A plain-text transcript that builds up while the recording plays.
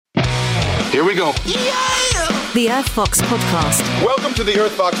Here we go. The Earth Fox Podcast. Welcome to the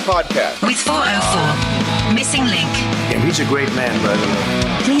Earth Fox Podcast. With 404. Missing Link. Yeah, he's a great man, by the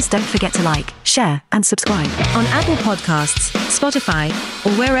way. Please don't forget to like, share, and subscribe on Apple Podcasts, Spotify,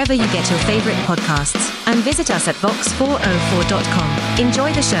 or wherever you get your favorite podcasts. And visit us at vox404.com.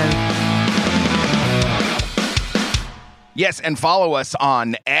 Enjoy the show. Yes, and follow us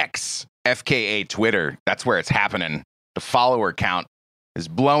on X, FKA Twitter. That's where it's happening. The follower count is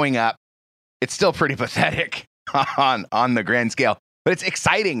blowing up. It's still pretty pathetic on the grand scale, but it's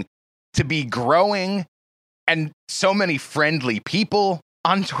exciting to be growing and so many friendly people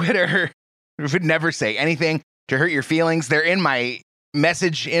on Twitter who would never say anything to hurt your feelings. They're in my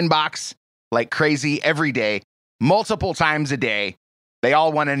message inbox like crazy every day, multiple times a day. They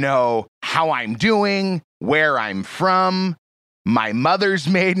all want to know how I'm doing, where I'm from, my mother's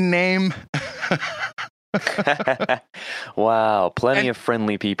maiden name. Wow, plenty of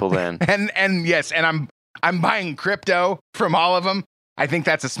friendly people then. And yes, and I'm buying crypto from all of them. I think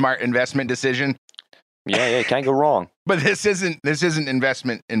that's a smart investment decision. Yeah, can't go wrong. But this isn't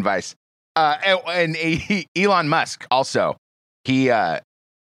investment advice. And Elon Musk also, he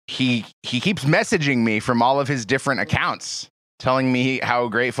keeps messaging me from all of his different accounts, telling me how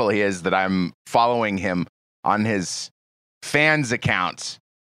grateful he is that I'm following him on his fans accounts.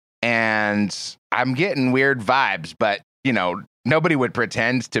 And I'm getting weird vibes, but, you know, nobody would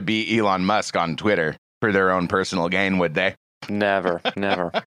pretend to be Elon Musk on Twitter for their own personal gain, would they? Never.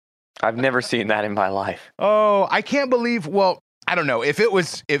 I've never seen that in my life. Oh, I can't believe, well, I don't know. If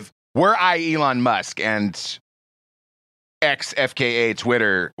were I Elon Musk and XFKA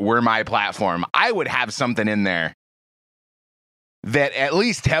Twitter were my platform, I would have something in there that at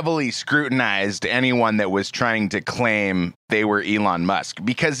least heavily scrutinized anyone that was trying to claim they were Elon Musk,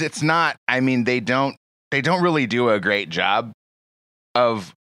 because it's not, I mean, they don't really do a great job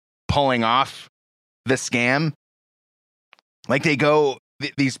of pulling off the scam. Like they go,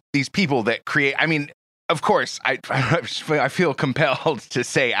 these people that create, I mean, of course, I feel compelled to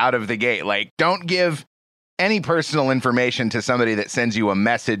say out of the gate, like, don't give any personal information to somebody that sends you a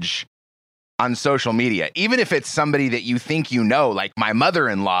message on social media, even if it's somebody that you think you know. Like my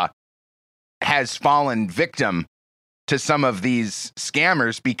mother-in-law has fallen victim to some of these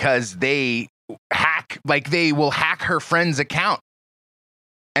scammers because they will hack her friend's account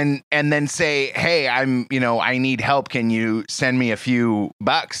and then say, hey, I need help. Can you send me a few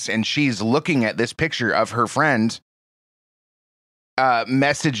bucks? And she's looking at this picture of her friend,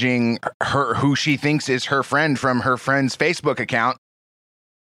 messaging her who she thinks is her friend from her friend's Facebook account.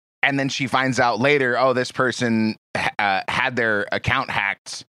 And then she finds out later, oh, this person had their account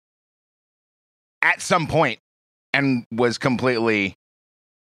hacked at some point and was completely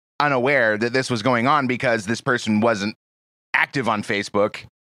unaware that this was going on because this person wasn't active on Facebook.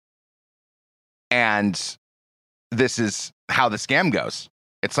 And this is how the scam goes.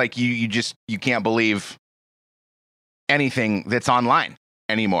 It's like you can't believe anything that's online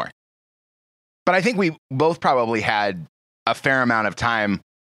anymore. But I think we both probably had a fair amount of time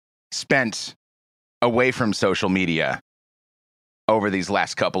spent away from social media over these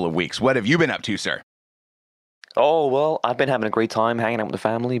last couple of weeks. What have you been up to, sir? Oh, well, I've been having a great time hanging out with the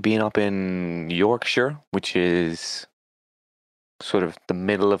family, being up in Yorkshire, which is sort of the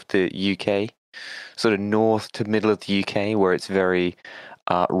middle of the UK, sort of north to middle of the UK, where it's very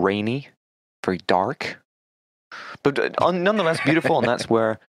rainy, very dark, but nonetheless beautiful, and that's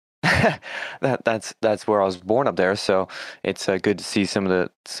where that's where I was born up there. So it's good to see some of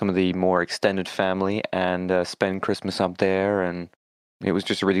the more extended family and spend Christmas up there. And it was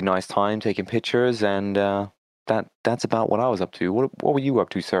just a really nice time taking pictures. And that's about what I was up to. What were you up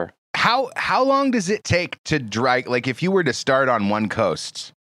to, sir? How long does it take to drive? Like if you were to start on one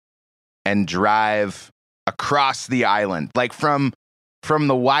coast and drive across the island, like from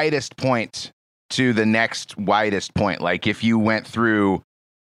the widest point to the next widest point, like if you went from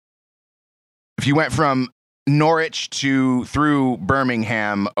Norwich through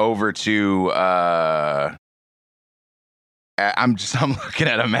Birmingham over to I'm looking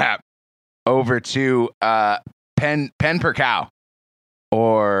at a map over to Penpercow,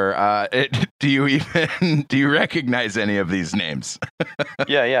 or do you recognize any of these names?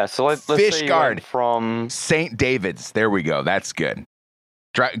 Yeah. So let's Fishguard from St. David's. There we go. That's good.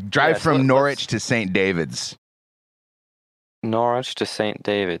 Drive from Norwich to St. David's. Norwich to St.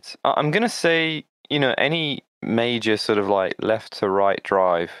 David's. I'm going to say, any major sort of like left to right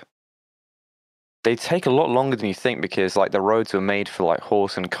drive, they take a lot longer than you think because like the roads were made for like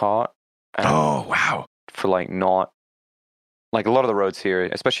horse and cart. And oh, wow. For like not, like a lot of the roads here,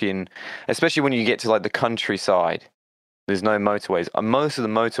 especially when you get to like the countryside, There's no motorways. Most of the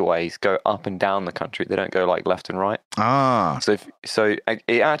motorways go up and down the country. They don't go like left and right. Ah. So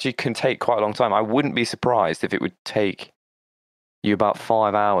it actually can take quite a long time. I wouldn't be surprised if it would take you about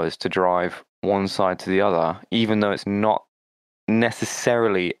 5 hours to drive one side to the other, even though it's not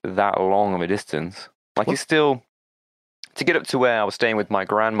necessarily that long of a distance. Like, it's still, to get up to where I was staying with my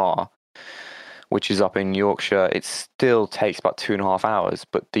grandma, which is up in Yorkshire, it still takes about 2.5 hours,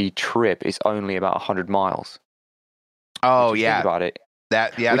 but the trip is only about 100 miles. Oh, Think yeah. about it.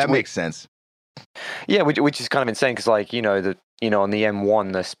 That makes sense. Yeah, which is kind of insane because, like, on the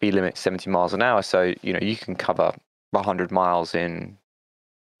M1, the speed limit is 70 miles an hour, so you can cover 100 miles in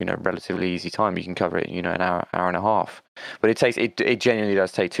relatively easy time. You can cover it an hour and a half. But it genuinely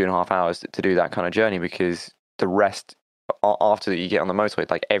does take 2.5 hours to do that kind of journey, because the rest after you get on the motorway,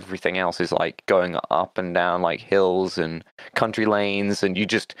 like, everything else is like going up and down like hills and country lanes, and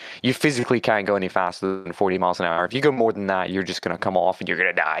you physically can't go any faster than 40 miles an hour. If you go more than that, you're just going to come off and you're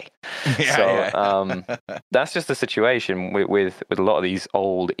going to die. That's just the situation with a lot of these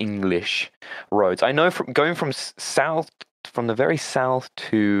old English roads. I know going from the very south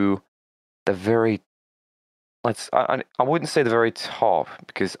to the very, I wouldn't say the very top,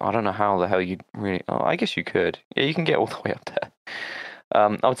 because I don't know how the hell you'd really. Oh, I guess you could. Yeah, you can get all the way up there.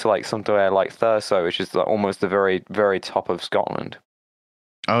 Up to like somewhere like Thurso, which is like almost the very, very top of Scotland.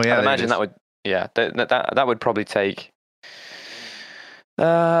 Oh yeah, I imagine that would. Yeah, that would probably take.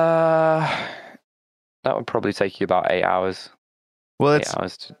 That would probably take you about 8 hours. Well, 8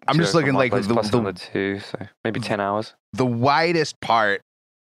 hours I'm just looking like plus another 2, so maybe 10 hours. The widest part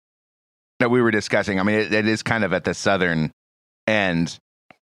that we were discussing, I mean, it is kind of at the southern end,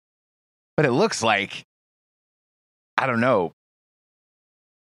 but it looks like, I don't know,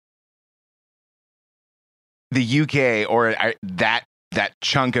 the UK or that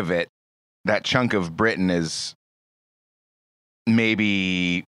chunk of it, that chunk of Britain is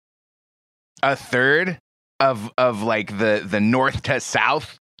maybe a third of like the north to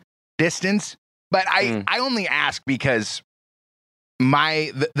south distance. But I only ask because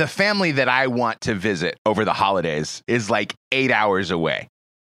the family that I want to visit over the holidays is like 8 hours away.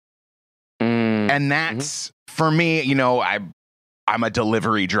 And that's, for me, I'm a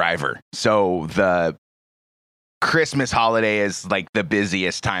delivery driver. So the Christmas holiday is like the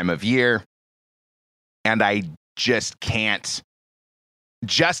busiest time of year. And I just can't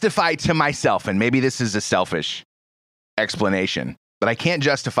justify to myself, and maybe this is a selfish explanation, but I can't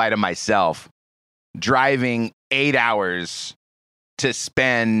justify to myself driving 8 hours to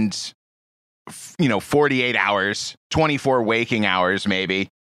spend 48 hours, 24 waking hours maybe,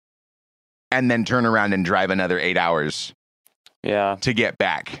 and then turn around and drive another 8 hours to get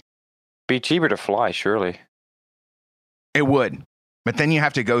back. Be cheaper to fly, surely. It would, but then you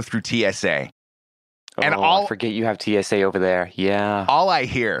have to go through TSA. And I forget you have TSA over there. Yeah. All I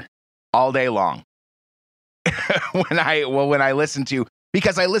hear all day long when I listen to,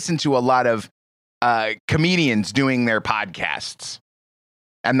 because I listen to a lot of comedians doing their podcasts.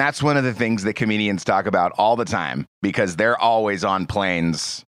 And that's one of the things that comedians talk about all the time, because they're always on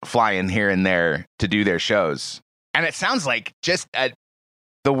planes flying here and there to do their shows. And it sounds like just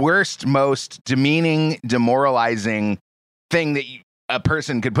the worst, most demeaning, demoralizing thing that a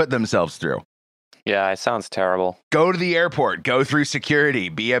person could put themselves through. Yeah, it sounds terrible. Go to the airport, go through security,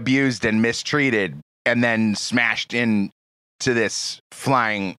 be abused and mistreated, and then smashed into this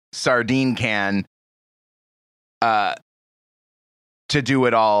flying sardine can to do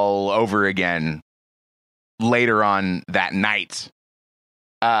it all over again later on that night.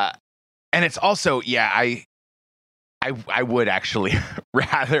 And it's also, I would actually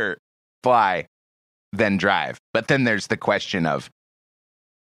rather fly than drive. But then there's the question of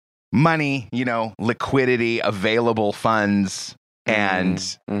money, liquidity, available funds, and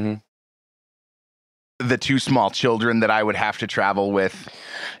the two small children that I would have to travel with.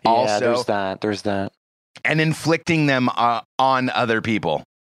 Yeah, also, there's that. And inflicting them on other people.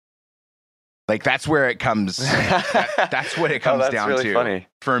 Like, that's where it comes. That's what it comes down really to funny.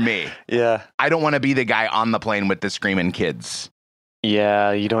 For me. Yeah. I don't want to be the guy on the plane with the screaming kids.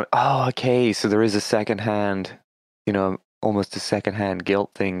 Yeah, you don't. Oh, okay. So there is a secondhand, almost a secondhand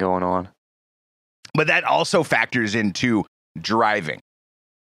guilt thing going on. But that also factors into driving.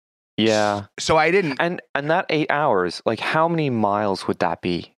 Yeah. So I didn't. And that 8 hours, like, how many miles would that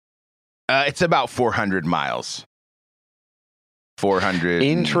be? It's about 400 miles. 400.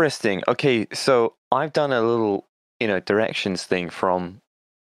 Interesting. Okay, so I've done a little, directions thing from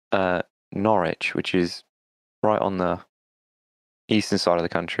Norwich, which is right on the eastern side of the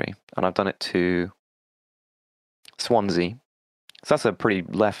country, and I've done it to Swansea. So that's a pretty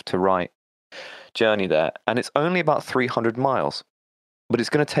left to right journey there, and it's only about 300 miles, but it's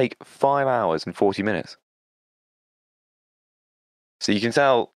going to take 5 hours and 40 minutes. So you can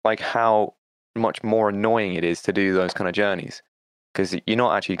tell like how much more annoying it is to do those kind of journeys, because you're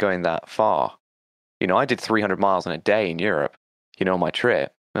not actually going that far. You know, I did 300 miles in a day in Europe, you know, on my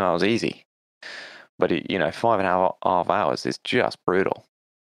trip. And that was easy. But, you know, 5.5 hours is just brutal.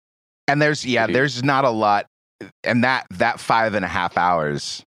 And there's not a lot. And that 5.5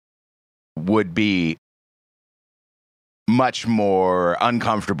 hours would be much more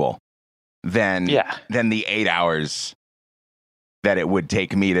uncomfortable than the 8 hours that it would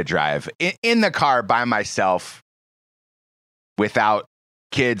take me to drive in the car by myself without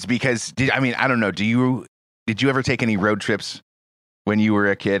kids. Because I don't know. Did you ever take any road trips when you were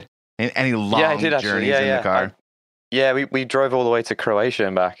a kid? Any long journeys in the car? We drove all the way to Croatia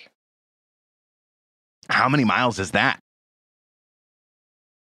and back. How many miles is that?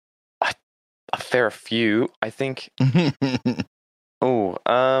 A fair few, I think. You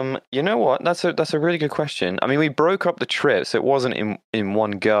know what? That's a really good question. I mean, we broke up the trip, so it wasn't in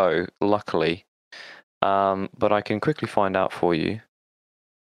one go, luckily. But I can quickly find out for you.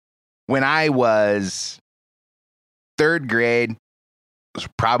 When I was third grade, was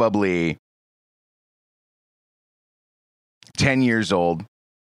probably 10 years old,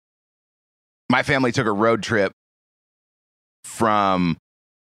 my family took a road trip from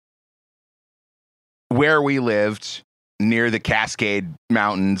where we lived near the Cascade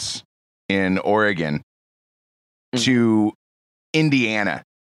Mountains in Oregon to Indiana,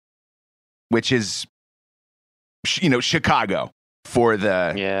 which is, you know, Chicago for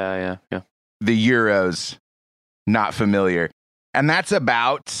the the Euros not familiar. And that's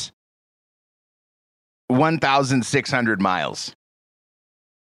about 1,600 miles.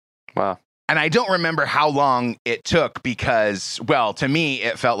 Wow. And I don't remember how long it took because, well, to me,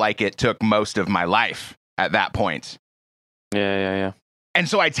 it felt like it took most of my life at that point. Yeah. And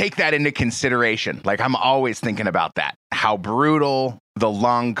so I take that into consideration. Like, I'm always thinking about that, how brutal the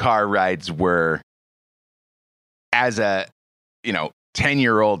long car rides were as a,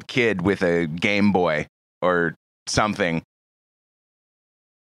 10-year-old kid with a Game Boy or something,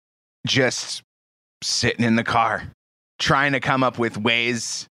 just sitting in the car, trying to come up with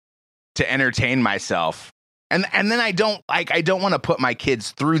ways to entertain myself. And then I don't want to put my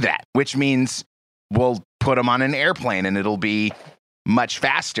kids through that, which means we'll put them on an airplane and it'll be much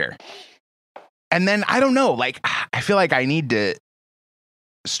faster. And then I don't know, like, I feel like I need to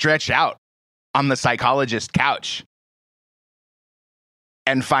stretch out on the psychologist couch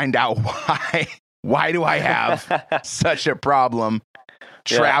and find out why do I have such a problem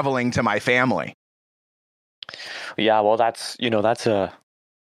traveling to my family? Yeah, well, that's a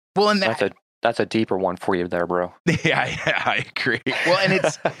deeper one for you there, bro. Yeah, I agree. Well, and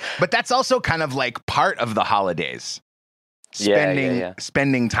but that's also kind of like part of the holidays.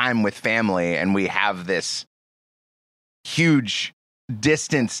 Spending time with family, and we have this huge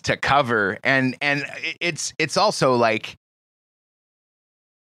distance to cover, and it's also like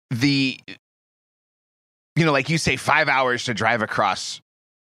like you say, 5 hours to drive across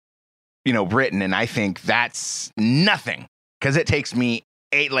Britain, and I think that's nothing, because it takes me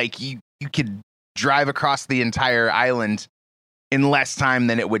 8. Like you could drive across the entire island in less time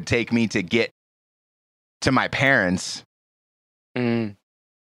than it would take me to get to my parents. But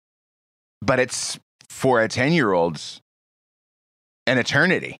it's, for a 10-year-old, an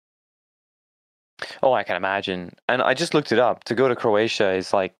eternity. Oh, I can imagine. And I just looked it up. To go to Croatia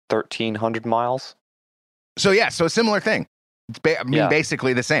is like 1,300 miles. So so a similar thing. It's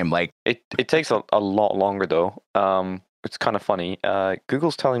basically the same. Like it takes a lot longer though. It's kind of funny.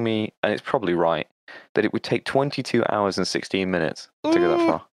 Google's telling me, and it's probably right, that it would take 22 hours and 16 minutes to go that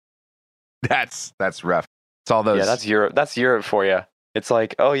far. That's rough. It's all those. Yeah, that's Europe. That's Europe for you. It's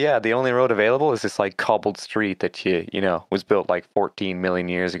like, oh yeah, the only road available is this like cobbled street that was built like 14 million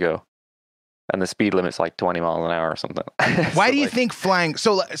years ago, and the speed limit's like 20 miles an hour or something. Why do you think flying?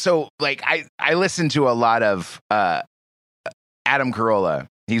 So like I listen to a lot of Adam Carolla.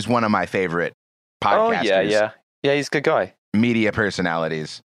 He's one of my favorite podcasters. Oh yeah, he's a good guy. Media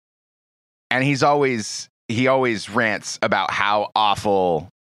personalities, and he always rants about how awful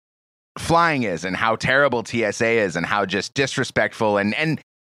flying is and how terrible TSA is and how just disrespectful and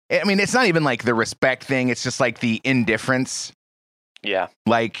I mean, it's not even like the respect thing, it's just like the indifference. Yeah.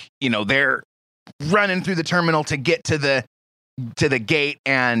 Like, they're running through the terminal to get to the gate,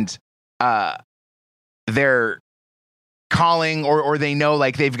 and they're calling or they know,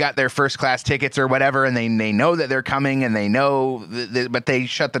 like, they've got their first class tickets or whatever, and they know that they're coming, and they know but they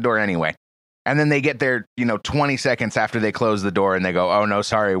shut the door anyway. And then they get there, 20 seconds after they close the door, and they go, "Oh no,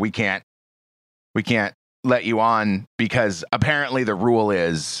 sorry, we can't we can't let you on because apparently the rule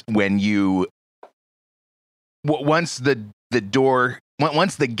is when you once the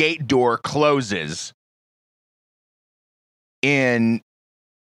gate door closes in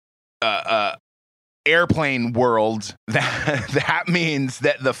airplane world, that means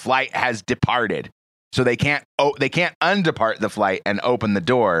that the flight has departed. So they can't undepart the flight and open the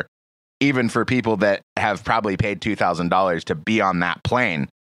door, even for people that have probably paid $2,000 to be on that plane.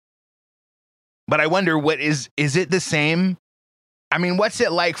 But I wonder, is it the same? I mean, what's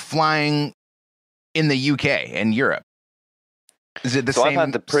it like flying in the UK and Europe? Is it the same?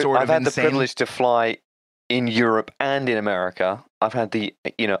 I've had the privilege to fly in Europe and in America. I've had the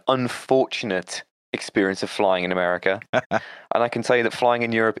unfortunate experience of flying in America, and I can tell you that flying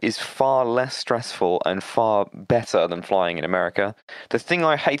in Europe is far less stressful and far better than flying in America. The thing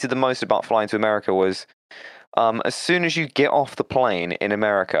I hated the most about flying to America was, as soon as you get off the plane in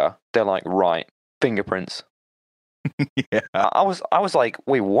America, they're like, right, fingerprints. Yeah. I was like,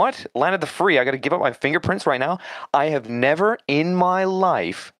 wait, what? Landed the free. I got to give up my fingerprints right now. I have never in my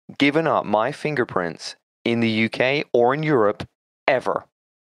life given up my fingerprints in the UK or in Europe ever.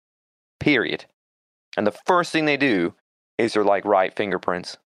 Period. And the first thing they do is they're like, right,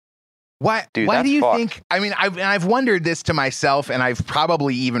 fingerprints. Why? Dude, why do you fucked. think? I mean, I've wondered this to myself, and I've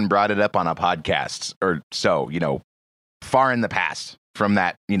probably even brought it up on a podcast or so. Far in the past from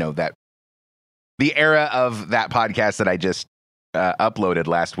that. The era of that podcast that I just uploaded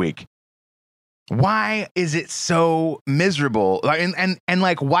last week. Why is it so miserable? And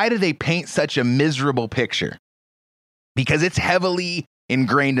like, why do they paint such a miserable picture? Because it's heavily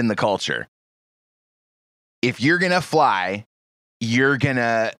ingrained in the culture. If you're going to fly, you're going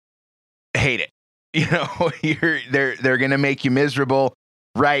to hate it. They're going to make you miserable.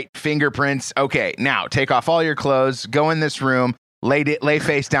 Right. Fingerprints. Okay. Now take off all your clothes, go in this room, lay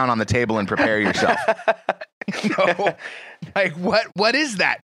face down on the table and prepare yourself. Like what is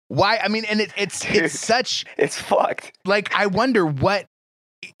that? Why? I mean, and it's such, it's fucked. Like, I wonder what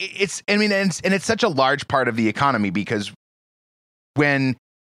it's, I mean, and it's such a large part of the economy because when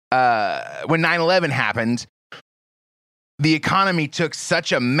 9/11 happened, the economy took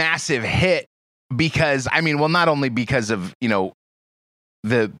such a massive hit because, I mean, well, not only because of,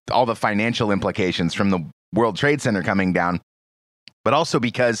 all the financial implications from the World Trade Center coming down, but also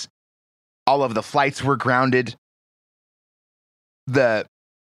because all of the flights were grounded.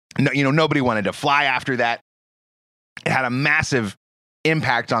 Nobody wanted to fly after that. It had a massive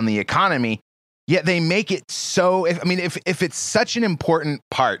impact on the economy. Yet they make it so, if it's such an important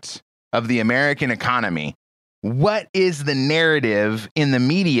part of the American economy, what is the narrative in the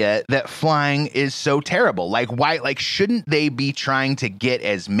media that flying is so terrible? Like, why, shouldn't they be trying to get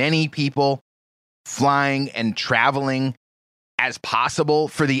as many people flying and traveling as possible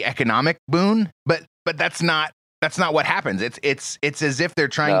for the economic boon? But that's not what happens. It's as if they're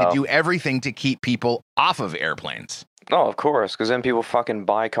trying to do everything to keep people off of airplanes. Oh, of course, because then people fucking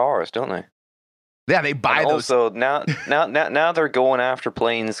buy cars, don't they? Yeah, they buy those. Also, now they're going after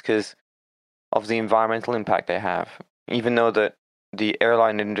planes because of the environmental impact they have. Even though that the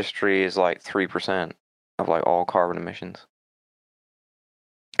airline industry is like 3% of like all carbon emissions.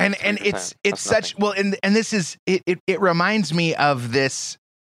 And it's such, well, and this is it reminds me of this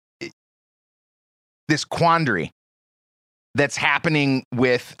quandary that's happening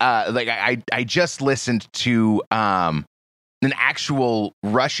with I just listened to an actual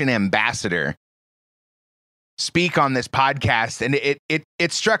Russian ambassador speak on this podcast, and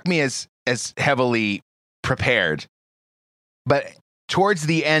it struck me as heavily prepared. But towards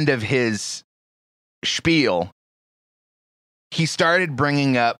the end of his spiel, he started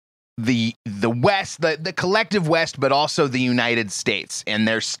bringing up the West, the collective West, but also the United States and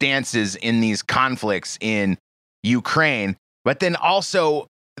their stances in these conflicts in Ukraine, but then also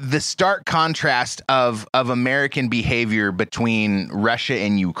the stark contrast of American behavior between Russia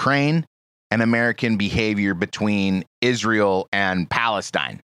and Ukraine and American behavior between Israel and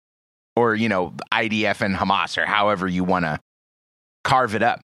Palestine, or, IDF and Hamas, or however you want to carve it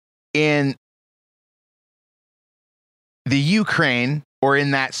up. In the Ukraine, or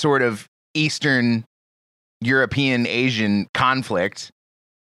in that sort of Eastern European Asian conflict,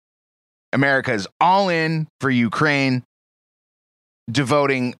 America's all in for Ukraine,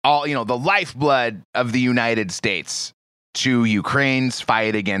 devoting all, the lifeblood of the United States to Ukraine's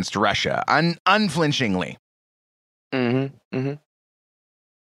fight against Russia, unflinchingly. Mm-hmm. Mm-hmm.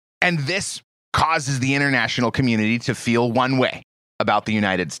 And this causes the international community to feel one way about the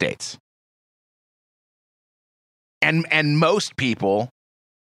United States. And most people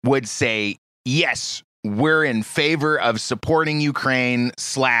would say, yes, we're in favor of supporting Ukraine /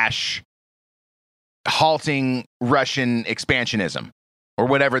 halting Russian expansionism or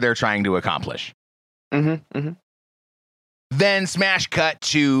whatever they're trying to accomplish. Then smash cut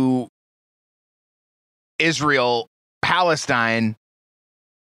to Israel, Palestine,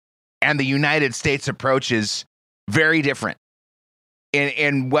 and the United States approach is very different.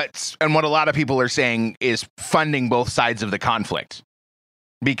 And what a lot of people are saying is funding both sides of the conflict,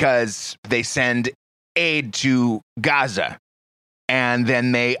 because they send aid to Gaza and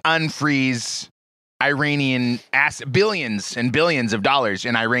then they unfreeze Iranian billions and billions of dollars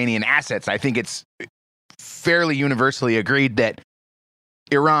in Iranian assets. I think it's fairly universally agreed that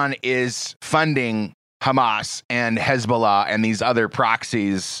Iran is funding Hamas and Hezbollah and these other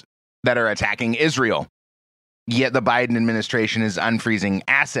proxies that are attacking Israel. Yet the Biden administration is unfreezing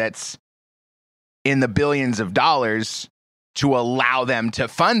assets in the billions of dollars to allow them to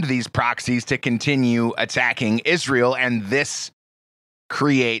fund these proxies to continue attacking Israel. And this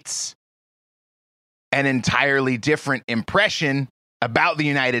creates an entirely different impression about the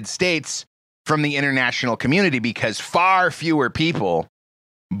United States from the international community, because far fewer people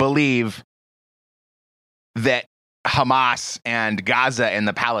believe that Hamas and Gaza and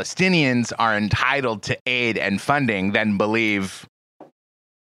the Palestinians are entitled to aid and funding than believe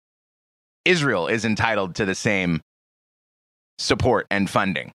Israel is entitled to the same support and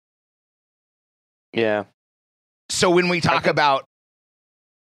funding. Yeah. So when we talk about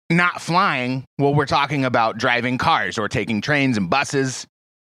not flying, well, we're talking about driving cars or taking trains and buses.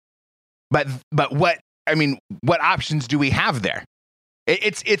 But what options do we have there?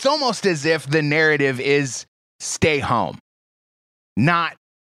 It's almost as if the narrative is stay home, not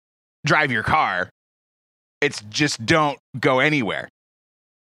drive your car. It's just don't go anywhere.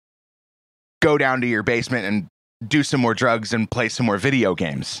 Go down to your basement and do some more drugs and play some more video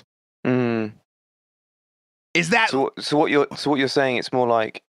games. Is that so? What you're saying? It's more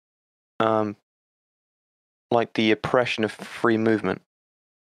like the oppression of free movement.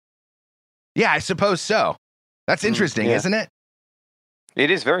 Yeah, I suppose so. That's interesting, isn't it? It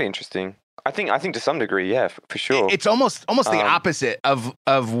is very interesting. I think to some degree, yeah, for sure. It's almost the opposite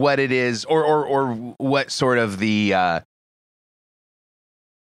of what it is, or what sort of the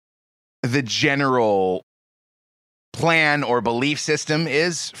general plan or belief system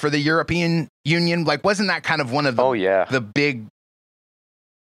is for the European Union. Like, wasn't that kind of one of the big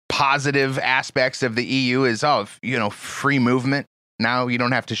positive aspects of the EU is, free movement? Now you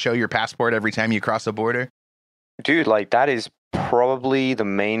don't have to show your passport every time you cross a border. Dude, like, that is probably the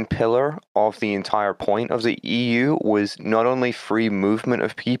main pillar of the entire point of the EU, was not only free movement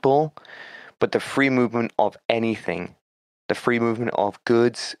of people, but the free movement of anything. The free movement of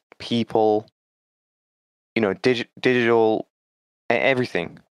goods, people, digital,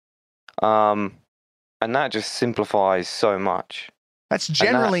 everything. And that just simplifies so much.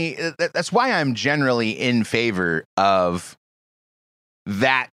 That's why I'm generally in favor of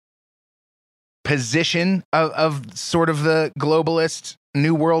that position of sort of the globalist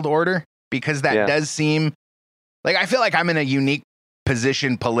New World Order, because that does seem like, I feel like I'm in a unique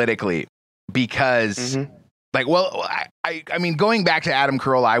position politically, because I mean, going back to Adam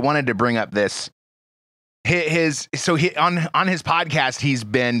Carolla, I wanted to bring up this. On his podcast, he's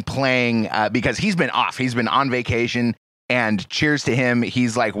been playing because he's been off. He's been on vacation, and cheers to him.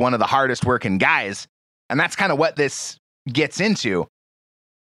 He's like one of the hardest working guys. And that's kind of what this gets into.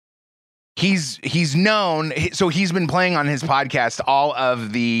 He's known. So he's been playing on his podcast all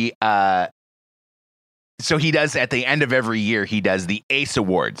of the, so he does at the end of every year, he does the ACE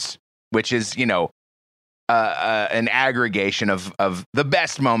Awards, which is, an aggregation of the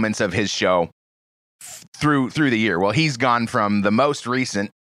best moments of his show through the year. Well, he's gone from the most recent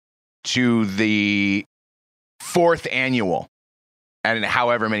to the 4th annual, and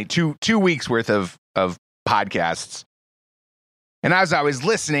however many, two weeks worth of podcasts. And as I was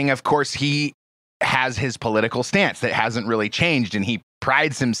listening, of course, he has his political stance that hasn't really changed, and he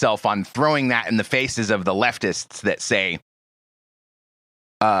prides himself on throwing that in the faces of the leftists that say,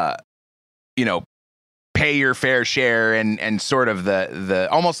 pay your fair share, and sort of the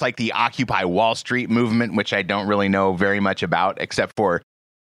almost like the Occupy Wall Street movement, which I don't really know very much about, except for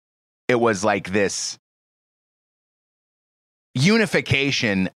it was like this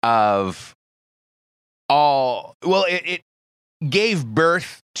unification of all. Well, it gave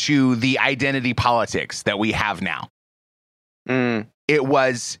birth to the identity politics that we have now. It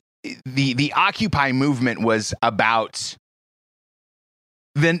was the Occupy movement was about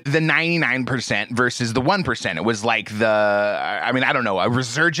the 99% versus the 1%. It was like I don't know, a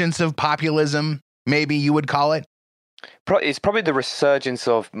resurgence of populism, maybe you would call it. It's probably the resurgence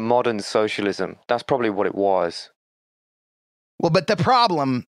of modern socialism. That's probably what it was. Well, but the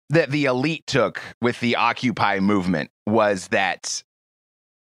problem that the elite took with the Occupy movement was that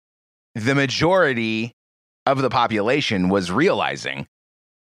the majority of the population was realizing,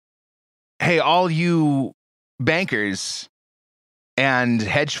 hey, all you bankers and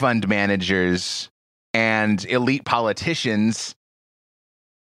hedge fund managers and elite politicians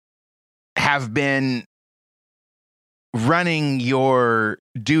have been running your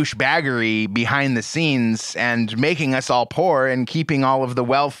douchebaggery behind the scenes and making us all poor and keeping all of the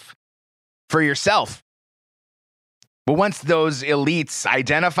wealth for yourself. But once those elites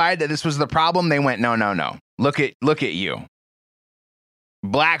identified that this was the problem, they went, no. Look at you.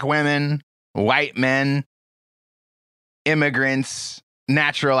 Black women, white men, immigrants,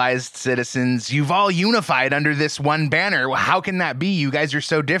 naturalized citizens, you've all unified under this one banner. Well, how can that be? You guys are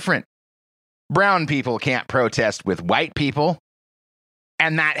so different. Brown people can't protest with white people.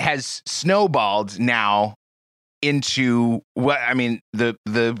 And that has snowballed now into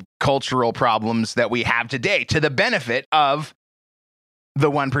the cultural problems that we have today, to the benefit of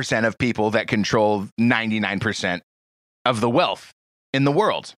the 1% of people that control 99% of the wealth in the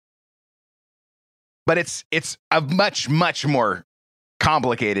world. But it's a much, much more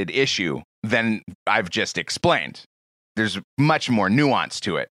complicated issue than I've just explained. There's much more nuance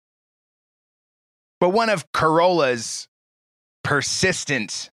to it. But one of Carolla's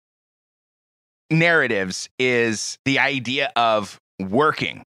persistent narratives is the idea of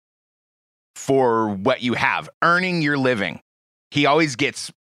working for what you have, earning your living. He always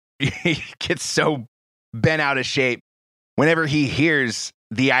gets so bent out of shape whenever he hears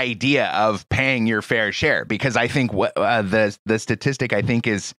the idea of paying your fair share, because I think what the statistic I think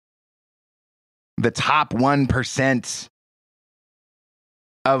is the top 1%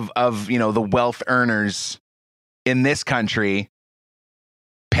 of the wealth earners in this country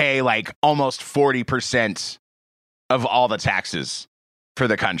pay like almost 40% of all the taxes for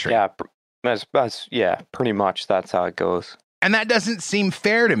the country. Yeah, that's pretty much that's how it goes. And that doesn't seem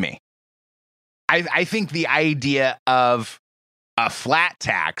fair to me. I think the idea of a flat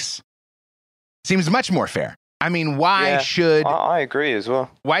tax seems much more fair. I mean, why should I agree as well.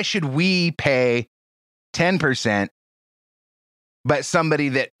 Why should we pay 10%, but somebody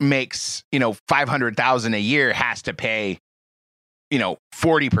that makes, $500,000 a year has to pay,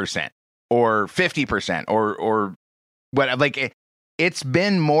 40% or 50% or what? Like it's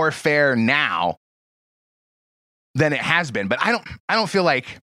been more fair now than it has been. But I don't feel like,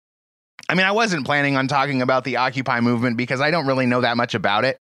 I wasn't planning on talking about the Occupy movement because I don't really know that much about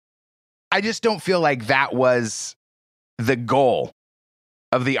it. I just don't feel like that was the goal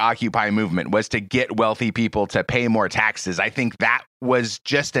of the Occupy movement, was to get wealthy people to pay more taxes. I think that was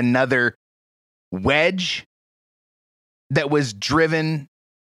just another wedge that was driven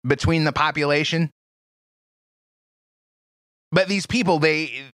between the population. But these people,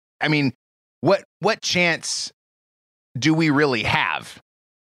 what chance do we really have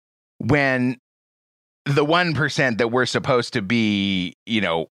when the 1% that we're supposed to be,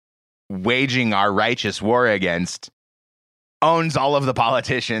 waging our righteous war against owns all of the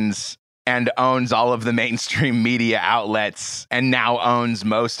politicians and owns all of the mainstream media outlets and now owns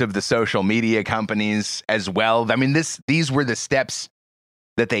most of the social media companies as well? These were the steps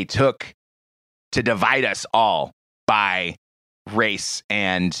that they took to divide us all by race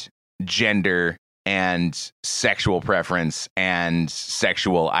and gender and sexual preference and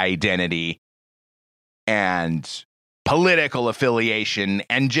sexual identity and political affiliation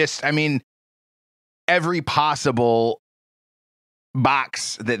and just, every possible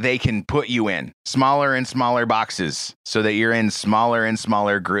box that they can put you in, smaller and smaller boxes, so that you're in smaller and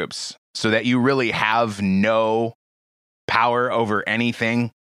smaller groups, so that you really have no power over anything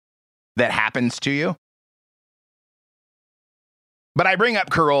that happens to you. But I bring up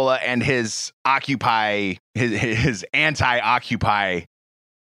Carolla and his Occupy, his anti-Occupy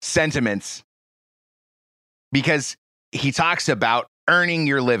sentiments because he talks about earning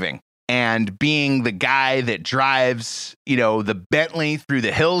your living and being the guy that drives, the Bentley through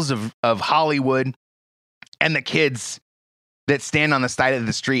the hills of Hollywood, and the kids that stand on the side of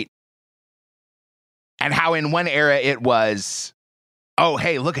the street. And how in one era it was, oh,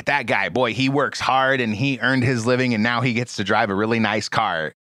 hey, look at that guy. Boy, he works hard and he earned his living and now he gets to drive a really nice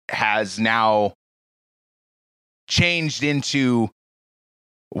car, has now changed into,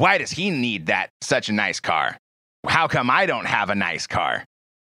 why does he need such a nice car? How come I don't have a nice car?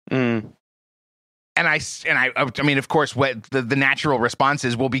 Mm. And I of course, what the natural response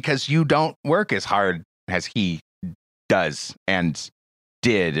is, well, because you don't work as hard as he does and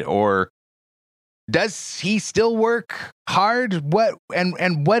did, or does he still work hard? What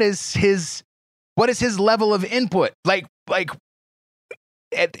and what is his level of input? Like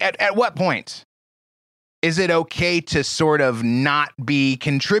at what point is it okay to sort of not be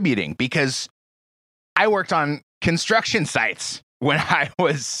contributing? Because I worked on construction sites when I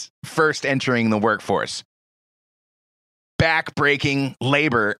was first entering the workforce. Back-breaking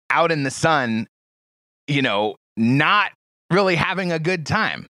labor out in the sun, not really having a good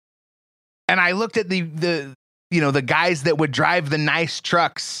time. And I looked at the guys that would drive the nice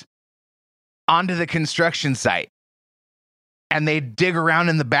trucks onto the construction site, and they'd dig around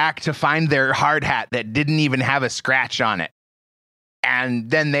in the back to find their hard hat that didn't even have a scratch on it. And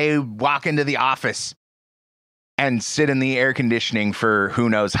then they walk into the office and sit in the air conditioning for who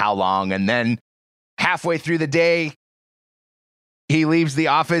knows how long. And then halfway through the day, he leaves the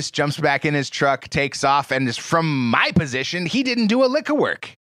office, jumps back in his truck, takes off, and from my position, he didn't do a lick of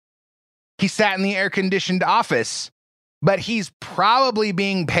work. He sat in the air-conditioned office, but he's probably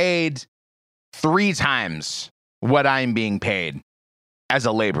being paid 3 times what I'm being paid as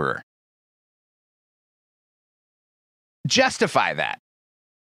a laborer. Justify that.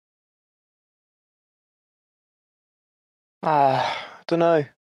 Don't know.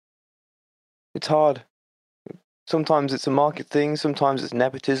 It's hard. Sometimes it's a market thing. Sometimes it's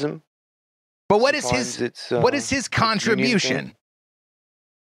nepotism. But what is his contribution?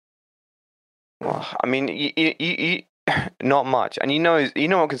 Well, I mean, you not much. And you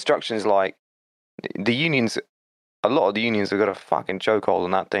know what construction is like. The unions, a lot of the unions have got a fucking chokehold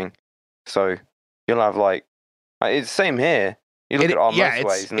on that thing. So you'll have it's the same here. You look at our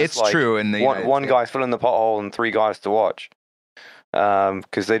motorways, and it's true. In the one guy filling the pothole and 3 guys to watch,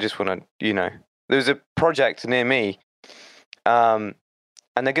 because they just want to, There's a project near me, and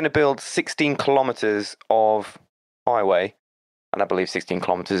they're going to build 16 kilometers of highway, and I believe 16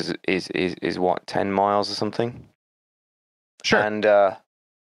 kilometers is what, 10 miles or something? Sure. And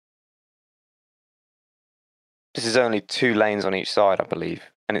this is only 2 lanes on each side, I believe,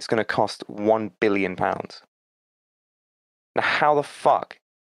 and it's going to cost £1 billion. Now, how the fuck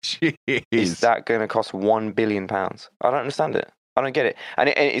is that going to cost £1 billion? I don't understand it. I don't get it,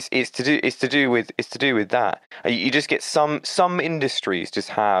 and it's to do with that. You just get some industries just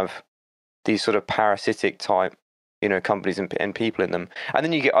have these sort of parasitic type, companies and people in them, and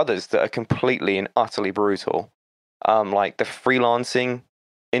then you get others that are completely and utterly brutal, like the freelancing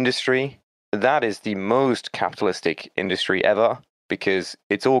industry. That is the most capitalistic industry ever because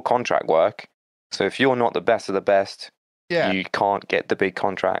it's all contract work. So if you're not the best of the best, you can't get the big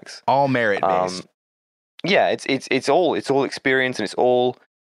contracts. All merit based. Yeah, it's all experience and it's all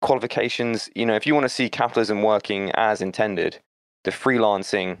qualifications. If you want to see capitalism working as intended, the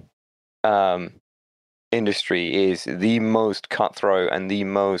freelancing industry is the most cutthroat and the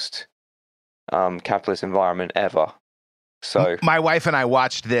most capitalist environment ever. So my wife and I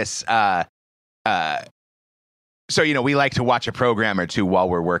watched this. So we like to watch a program or two while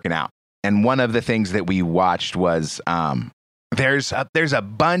we're working out, and one of the things that we watched was there's a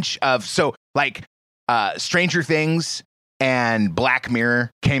bunch of Stranger Things and Black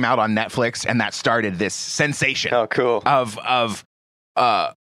Mirror came out on Netflix, and that started this sensation. Oh, cool. Of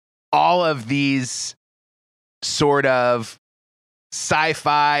all of these sort of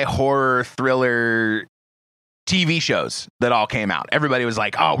sci-fi, horror, thriller TV shows that all came out. Everybody was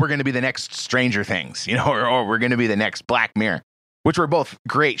like, oh, we're going to be the next Stranger Things, or we're going to be the next Black Mirror, which were both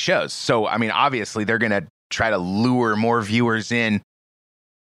great shows. So, I mean, obviously, they're going to try to lure more viewers in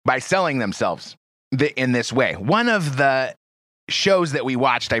by selling themselves in this way. One of the shows that we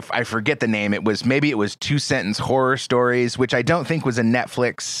watched, I forget the name. It was 2-sentence horror stories, which I don't think was a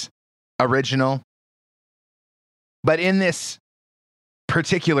Netflix original. But in this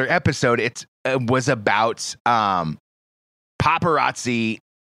particular episode, it was about paparazzi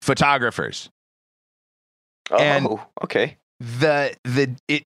photographers. Oh, and okay.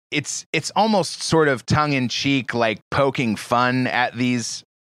 It's almost sort of tongue in cheek, like poking fun at these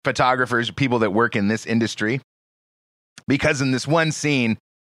photographers, people that work in this industry, because in this one scene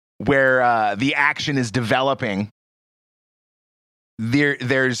where the action is developing,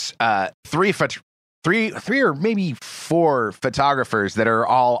 there's 3 or maybe 4 photographers that are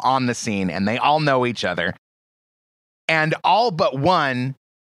all on the scene, and they all know each other, and all but one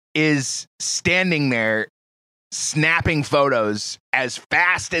is standing there snapping photos as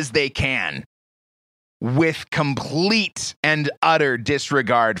fast as they can with complete and utter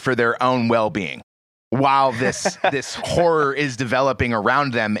disregard for their own well-being. While this horror is developing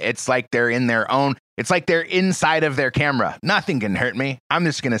around them, it's like they're inside of their camera. Nothing can hurt me. I'm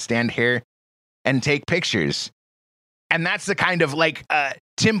just going to stand here and take pictures. And that's the kind of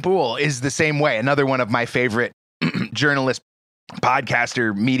Tim Pool is the same way. Another one of my favorite journalist,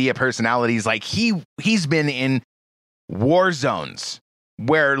 podcaster, media personalities. He's been in war zones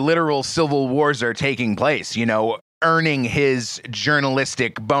where literal civil wars are taking place, you know, earning his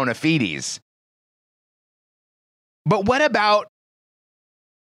journalistic bona fides. But what about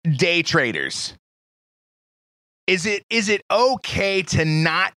day traders? Is it okay to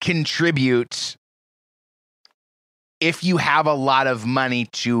not contribute if you have a lot of money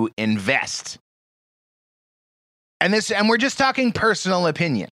to invest? And we're just talking personal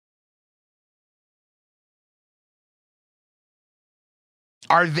opinion.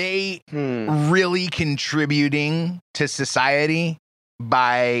 Are they really contributing to society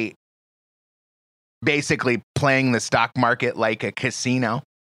by basically playing the stock market like a casino?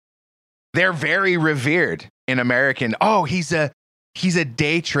 They're very revered in American. Oh, he's a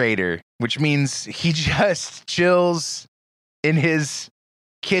day trader, which means he just chills in his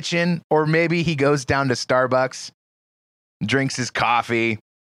kitchen, or maybe he goes down to Starbucks, drinks his coffee,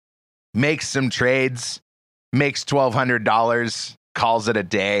 makes some trades, makes $1,200, calls it a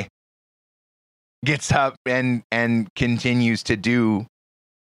day, gets up and continues to do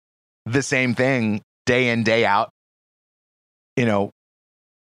the same thing day in, day out. You know,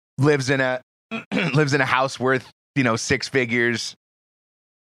 lives in a house worth, you know, 6 figures,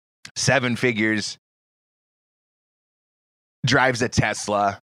 7 figures, drives a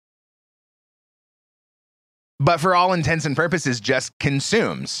Tesla, but for all intents and purposes just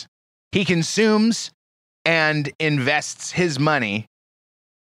consumes. He consumes and invests his money,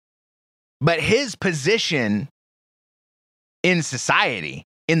 but his position in society,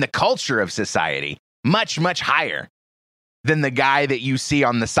 in the culture of society, much, much higher than the guy that you see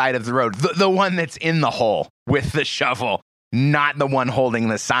on the side of the road, the one that's in the hole with the shovel, not the one holding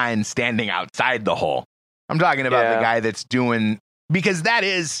the sign standing outside the hole. I'm talking about the guy that's doing, because that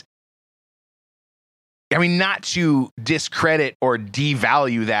is, I mean, not to discredit or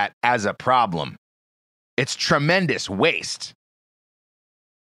devalue that as a problem. It's tremendous waste.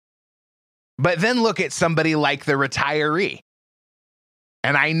 But then look at somebody like the retiree.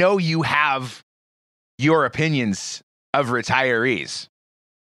 And I know you have your opinions of retirees.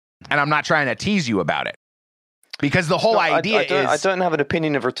 And I'm not trying to tease you about it. Because the whole idea is... I don't have an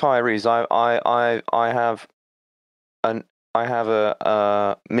opinion of retirees. I have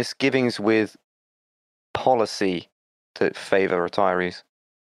a misgivings with policy that favor retirees.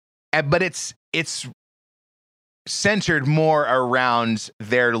 But it's centered more around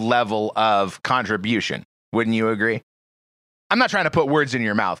their level of contribution. Wouldn't you agree? I'm not trying to put words in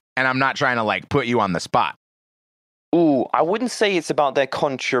your mouth, and I'm not trying to like put you on the spot. Ooh, I wouldn't say it's about their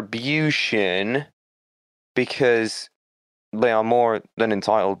contribution, because they are more than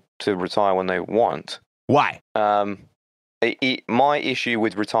entitled to retire when they want. Why? My issue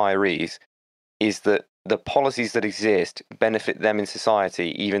with retirees is that the policies that exist benefit them in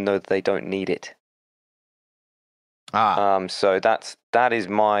society, even though they don't need it. So that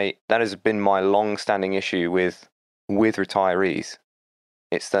has been my long-standing issue with retirees.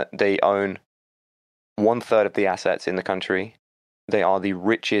 It's that they own 1/3 of the assets in the country. They are the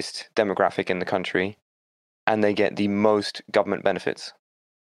richest demographic in the country, and they get the most government benefits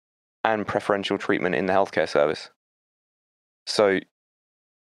and preferential treatment in the healthcare service. So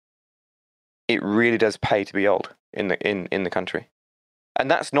it really does pay to be old in the country,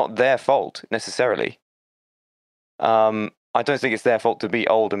 and that's not their fault necessarily. I don't think it's their fault to be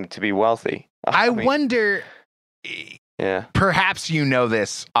old and to be wealthy. I wonder. Yeah. Perhaps you know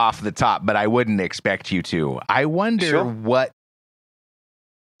this off the top, but I wouldn't expect you to. I wonder what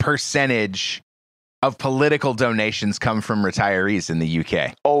percentage of political donations come from retirees in the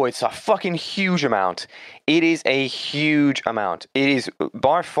UK. Oh, it's a fucking huge amount. It is a huge amount. It is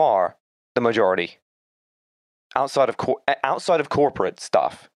by far the majority. Outside of corporate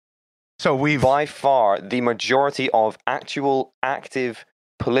stuff. So by far the majority of actual active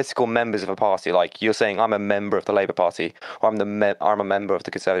political members of a party, like you're saying, I'm a member of the Labour Party, or I'm a member of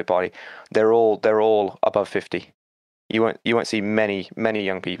the Conservative Party. They're all above 50. You won't see many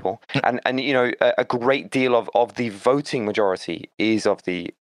young people, and you know a great deal of the voting majority is of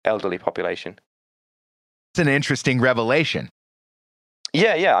the elderly population. It's an interesting revelation.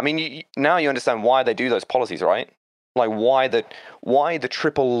 Yeah. I mean, now you understand why they do those policies, right? Like why the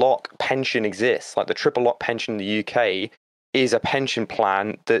triple lock pension exists. Like the triple lock pension in the UK is a pension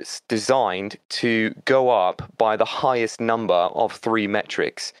plan that's designed to go up by the highest number of 3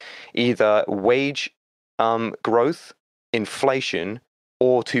 metrics, either wage growth, inflation,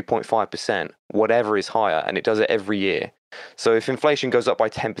 or 2.5%, whatever is higher, and it does it every year. So if inflation goes up by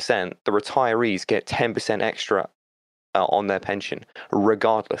 10%, the retirees get 10% extra on their pension,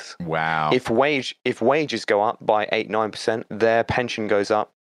 regardless. Wow. If wages go up by 8-9%, their pension goes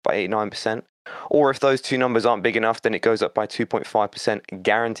up by 8-9%, Or if those two numbers aren't big enough, then it goes up by 2.5%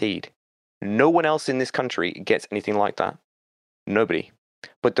 guaranteed. No one else in this country gets anything like that. Nobody.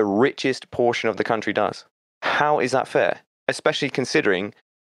 But the richest portion of the country does. How is that fair? Especially considering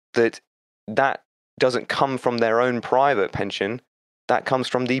that doesn't come from their own private pension. That comes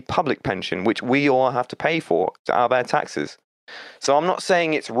from the public pension, which we all have to pay for out of our taxes. So I'm not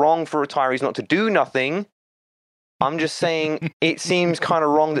saying it's wrong for retirees not to do nothing. I'm just saying it seems kind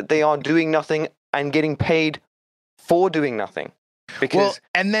of wrong that they are doing nothing and getting paid for doing nothing. Because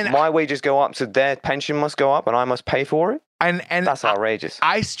and then my wages go up, so their pension must go up and I must pay for it. And that's outrageous.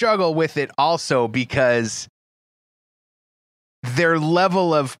 I struggle with it also because their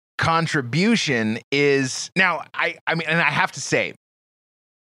level of contribution is now. I mean, and I have to say,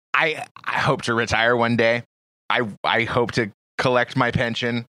 I hope to retire one day. I hope to collect my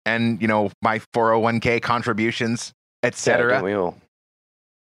pension and my 401k contributions, etc. Yeah, we all.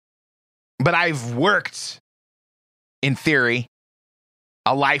 But I've worked, in theory,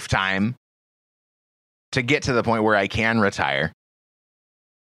 a lifetime to get to the point where I can retire.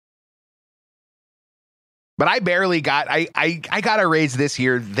 But I barely got, I got a raise this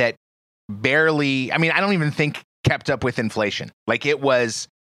year that barely, I mean, I don't even think kept up with inflation. Like, it was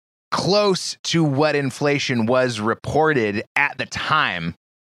close to what inflation was reported at the time.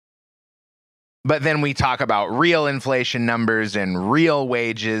 But then we talk about real inflation numbers and real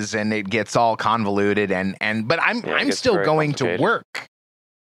wages, and it gets all convoluted. But I'm still going to work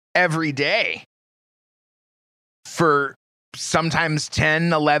every day for sometimes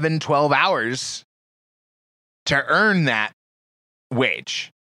 10, 11, 12 hours to earn that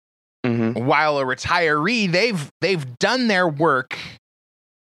wage. Mm-hmm. While a retiree, they've done their work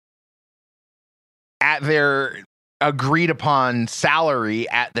at their agreed upon salary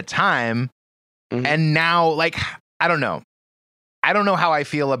at the time. Mm-hmm. And now, like, I don't know how I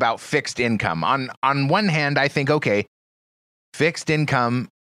feel about fixed income. On one hand, I think, okay, fixed income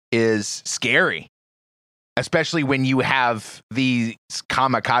is scary, especially when you have these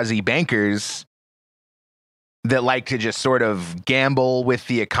kamikaze bankers that like to just sort of gamble with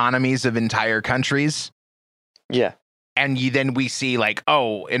the economies of entire countries. Yeah. And then we see like,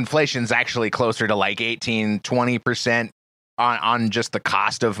 oh, inflation's actually closer to like 18-20% on just the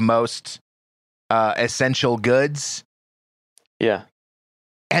cost of most essential goods. Yeah.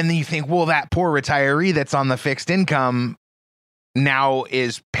 And then you think, well, that poor retiree that's on the fixed income now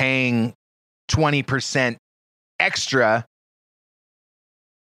is paying 20% extra,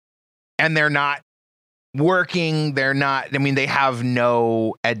 and they're not working. They have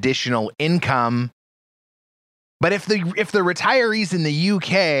no additional income. But if the retirees in the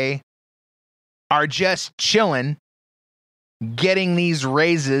UK are just chilling, getting these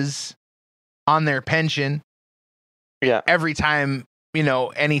raises on their pension, yeah, every time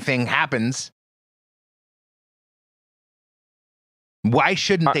anything happens, why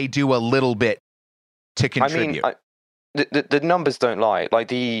shouldn't they do a little bit to contribute? I mean, the numbers don't lie. Like,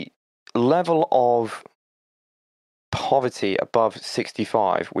 the level of poverty above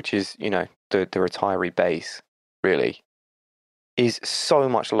 65, which is the retiree base, really, is so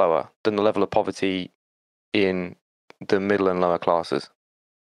much lower than the level of poverty in the middle and lower classes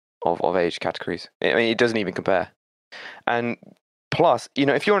of age categories. I mean, it doesn't even compare. And plus,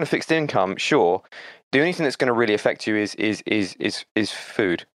 if you're on a fixed income, sure, the only thing that's going to really affect you is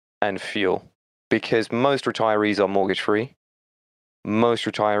food and fuel, because most retirees are mortgage free. Most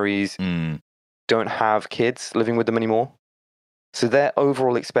retirees don't have kids living with them anymore. So their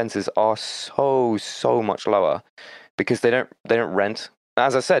overall expenses are so much lower because they don't rent.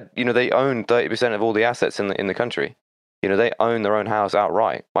 As I said, they own 30% of all the assets in the country. They own their own house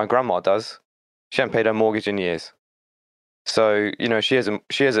outright. My grandma does. She hasn't paid her mortgage in years. So, she has a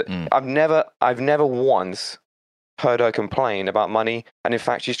I've never once heard her complain about money, and in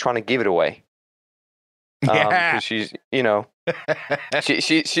fact she's trying to give it away. Yeah. Because she's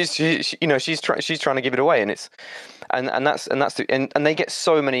she's trying to give it away, and it's and they get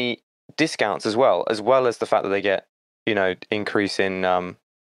so many discounts as well as the fact that they get increase in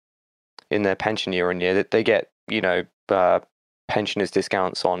their pension year on year, that they get pensioners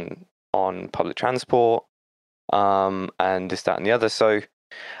discounts on public transport, and this, that, and the other. So,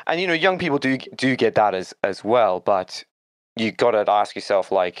 and young people do get that as well, but you got to ask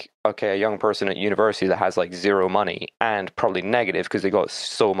yourself, like, okay, a young person at university that has like zero money and probably negative because they got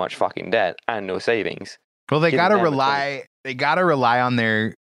so much fucking debt and no savings. Well, they got to rely on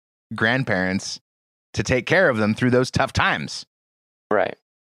their grandparents to take care of them through those tough times. Right.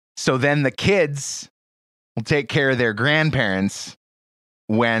 So then the kids will take care of their grandparents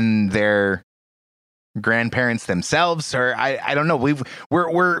when they're grandparents themselves, or I don't know.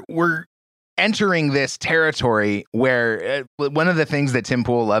 We're entering this territory where one of the things that Tim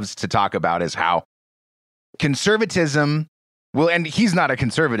Pool loves to talk about is how conservatism will, and he's not a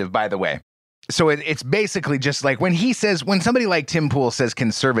conservative, by the way. So it's basically just like when somebody like Tim Pool says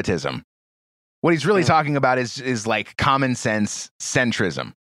conservatism, what he's really talking about is like common sense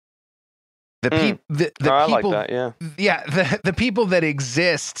centrism. The people, I like that, yeah. Yeah, the people that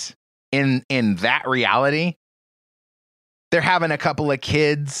exist in that reality, they're having a couple of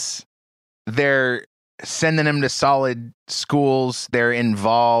kids, they're sending them to solid schools, they're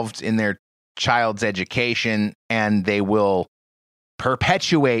involved in their child's education, and they will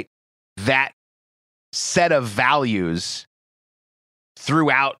perpetuate that set of values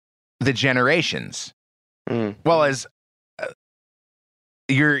throughout the generations. Well, as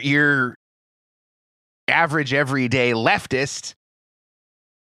your average everyday leftist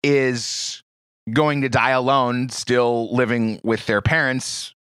is going to die alone, still living with their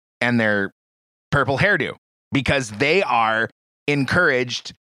parents and their purple hairdo, because they are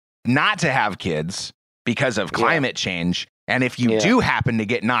encouraged not to have kids because of climate change. And if you do happen to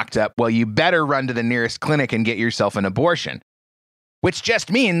get knocked up, well, you better run to the nearest clinic and get yourself an abortion, which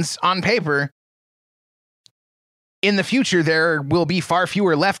just means on paper, in the future, there will be far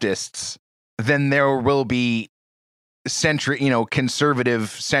fewer leftists than there will be conservative,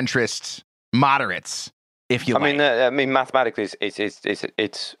 centrist moderates, if you like. I mean, mathematically,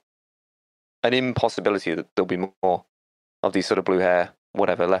 it's an impossibility that there'll be more of these sort of blue hair,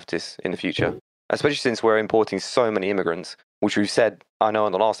 whatever, leftists in the future. Especially since we're importing so many immigrants, which we've said, I know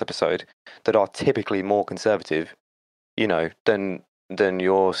in the last episode, that are typically more conservative, than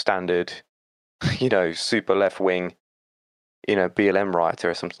your standard, super left wing, BLM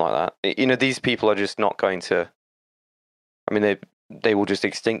rioter or something like that. These people are just not going to. I mean, they will just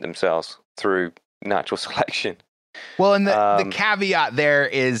extinct themselves through natural selection. Well, and the caveat there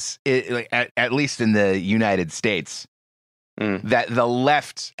is, at least in the United States, that the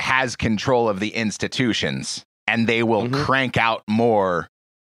left has control of the institutions, and they will crank out more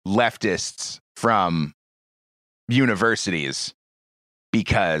leftists from universities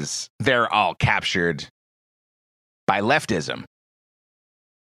because they're all captured by leftism.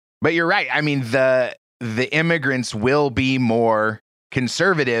 But you're right. I mean, the immigrants will be more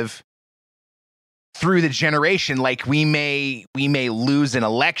conservative through the generation. Like we may lose an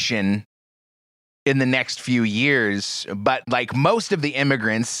election in the next few years, but like most of the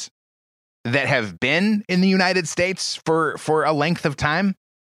immigrants that have been in the United States for a length of time,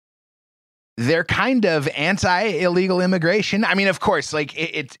 they're kind of anti-illegal immigration. I mean, of course, like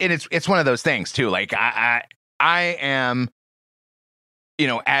it's one of those things too. Like I am,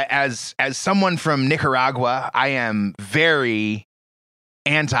 as someone from Nicaragua, I am very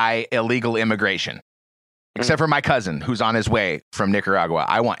anti-illegal immigration. Except for my cousin who's on his way from Nicaragua.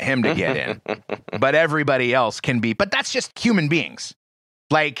 I want him to get in. But everybody else can be. But that's just human beings.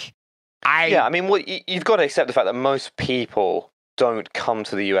 Like, Yeah, I mean, you've got to accept the fact that most people don't come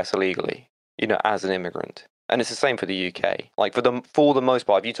to the US illegally, as an immigrant. And it's the same for the UK. Like, for the most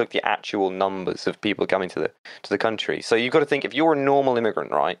part, if you took the actual numbers of people coming to the country. So you've got to think, if you're a normal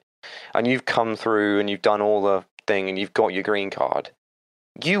immigrant, right, and you've come through and you've done all the thing and you've got your green card,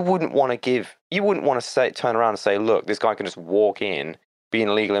 you wouldn't want to turn around and say, look, this guy can just walk in, be an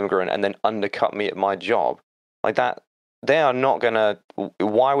illegal immigrant, and then undercut me at my job. Like that, they are not going to,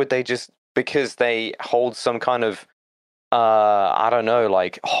 why would they just, because they hold some kind of, I don't know,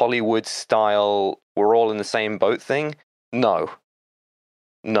 like Hollywood style, we're all in the same boat thing? No.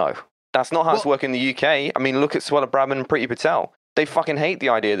 That's not how it's working in the UK. I mean, look at Suella Braverman and Priti Patel. They fucking hate the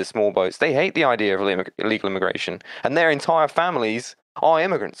idea of the small boats. They hate the idea of illegal immigration. And their entire families are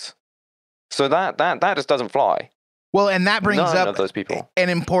immigrants. So that just doesn't fly. Well, and that brings None up of those people. An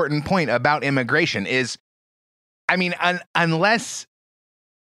important point about immigration is, I mean, unless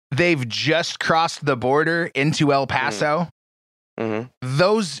they've just crossed the border into El Paso,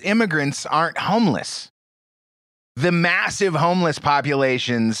 those immigrants aren't homeless. The massive homeless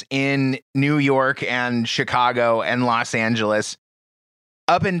populations in New York and Chicago and Los Angeles,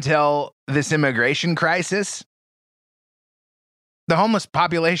 up until this immigration crisis, the homeless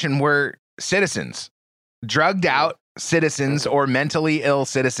population were citizens, drugged out citizens or mentally ill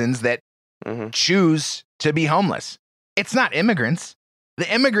citizens that choose to be homeless. It's not immigrants.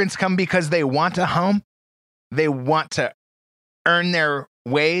 The immigrants come because they want a home. They want to earn their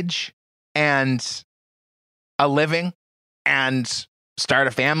wage and a living and start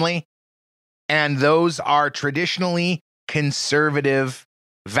a family. And those are traditionally conservative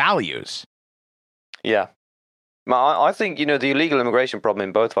values. Yeah. I think, the illegal immigration problem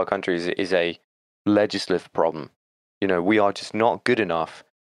in both of our countries is a legislative problem. We are just not good enough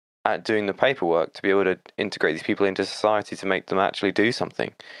at doing the paperwork to be able to integrate these people into society to make them actually do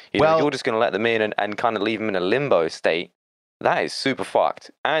something. You know, you're just going to let them in and kind of leave them in a limbo state. That is super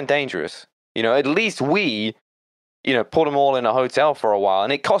fucked and dangerous. You know, at least we, you know, put them all in a hotel for a while,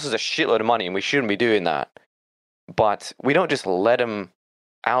 and it costs us a shitload of money, and we shouldn't be doing that. But we don't just let them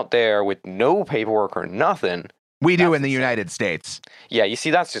out there with no paperwork or nothing. We do in the United States. Yeah, you see,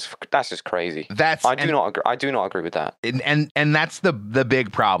 that's just crazy. I do not agree with that. And that's the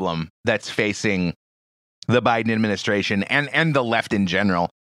big problem that's facing the Biden administration and the left in general.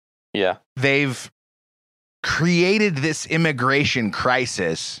 Yeah. They've created this immigration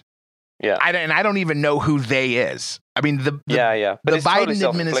crisis. Yeah. I don't even know who they is. I mean, the Biden totally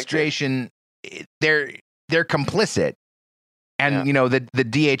administration, they're complicit. And, you know, the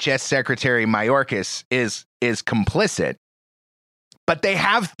DHS Secretary Mayorkas is complicit. But they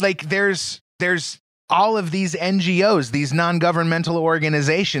have, like, there's all of these NGOs, these non-governmental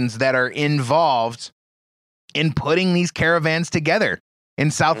organizations that are involved in putting these caravans together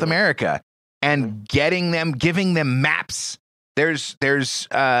in South America and giving them maps. There's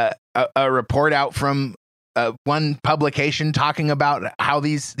a report out from one publication talking about how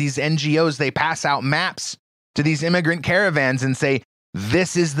these NGOs, they pass out maps to these immigrant caravans and say,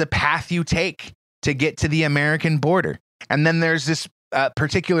 this is the path you take to get to the American border. And then there's this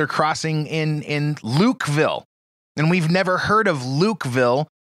particular crossing in Lukeville. And we've never heard of Lukeville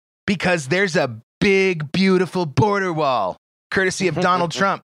because there's a big, beautiful border wall, courtesy of Donald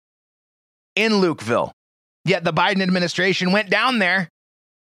Trump, in Lukeville. Yet the Biden administration went down there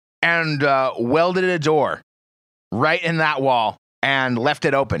and welded a door right in that wall and left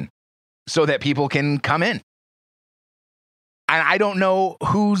it open so that people can come in. And I don't know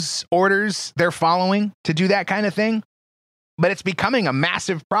whose orders they're following to do that kind of thing, but it's becoming a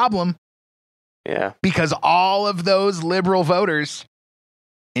massive problem. Yeah. Because all of those liberal voters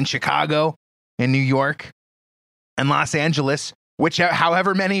in Chicago, in New York, and Los Angeles, which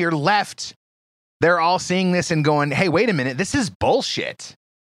however many are left, they're all seeing this and going, hey, wait a minute, this is bullshit.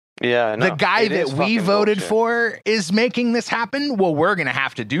 Yeah, no, the guy that we voted for is making this happen. Well, we're going to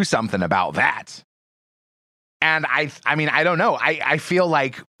have to do something about that. And I mean, I don't know. I feel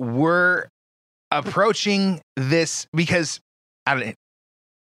like we're approaching this because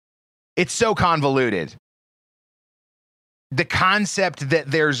it's so convoluted. The concept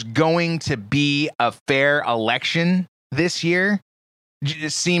that there's going to be a fair election this year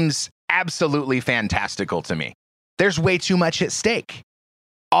just seems absolutely fantastical to me. There's way too much at stake.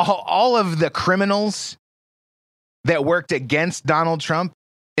 All of the criminals that worked against Donald Trump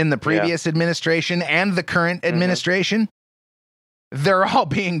in the previous administration and the current administration, they're all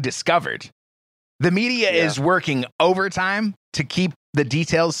being discovered. The media is working overtime to keep the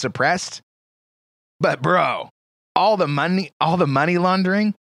details suppressed. But bro, all the money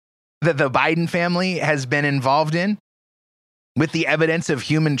laundering that the Biden family has been involved in with the evidence of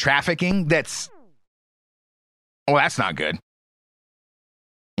human trafficking, that's not good.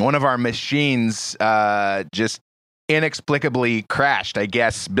 One of our machines just inexplicably crashed. I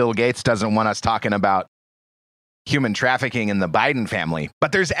guess Bill Gates doesn't want us talking about human trafficking in the Biden family,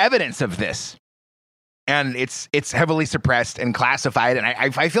 but there's evidence of this, and it's heavily suppressed and classified. And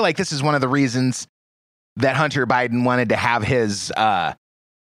I feel like this is one of the reasons that Hunter Biden wanted to have his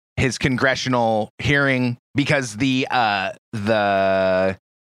congressional hearing, because the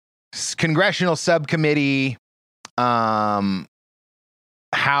congressional subcommittee,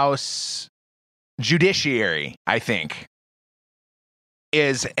 House Judiciary, I think,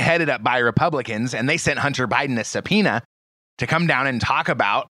 is headed up by Republicans, and they sent Hunter Biden a subpoena to come down and talk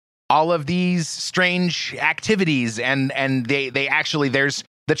about all of these strange activities. And they actually,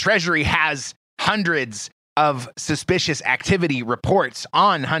 the Treasury has hundreds of suspicious activity reports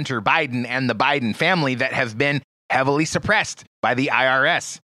on Hunter Biden and the Biden family that have been heavily suppressed by the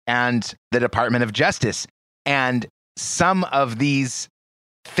IRS and the Department of Justice. And some of these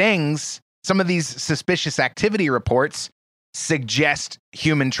things, some of these suspicious activity reports suggest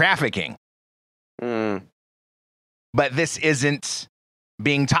human trafficking. But this isn't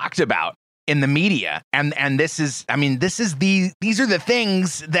being talked about in the media. And this is, I mean, these are the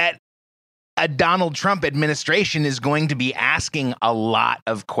things that a Donald Trump administration is going to be asking a lot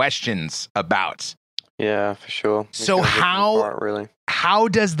of questions about. Yeah, for sure. So how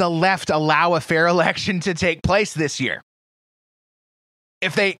does the left allow a fair election to take place this year?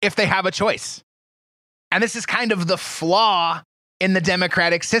 If they have a choice. And this is kind of the flaw in the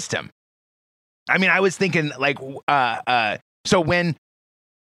democratic system. I mean, I was thinking, like, so when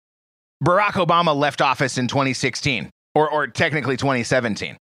Barack Obama left office in 2016, or technically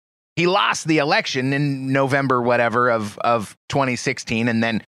 2017, he lost the election in November, whatever, of 2016, and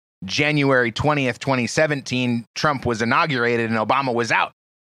then January 20th, 2017, Trump was inaugurated and Obama was out.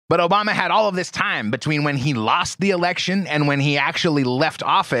 But Obama had all of this time between when he lost the election and when he actually left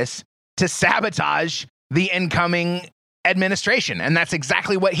office to sabotage the incoming administration. And that's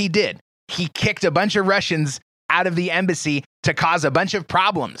exactly what he did. He kicked a bunch of Russians out of the embassy to cause a bunch of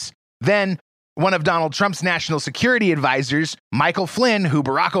problems. Then one of Donald Trump's national security advisors, Michael Flynn, who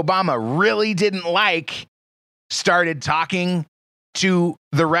Barack Obama really didn't like, started talking to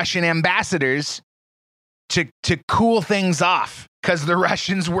the Russian ambassadors to cool things off because the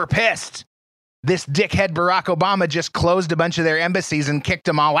Russians were pissed. This dickhead Barack Obama just closed a bunch of their embassies and kicked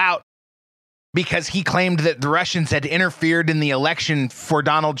them all out because he claimed that the Russians had interfered in the election for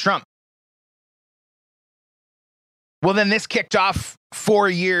Donald Trump. Well, then this kicked off 4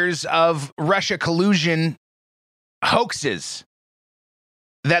 years of Russia collusion hoaxes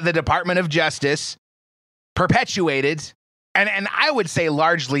that the Department of Justice perpetuated, and I would say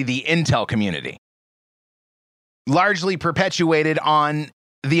largely the intel community, largely perpetuated on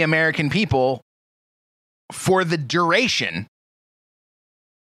the American people for the duration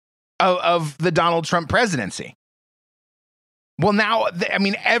of the Donald Trump presidency. Well, now, I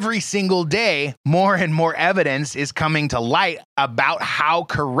mean, every single day, more and more evidence is coming to light about how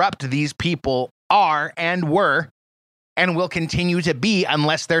corrupt these people are and were and will continue to be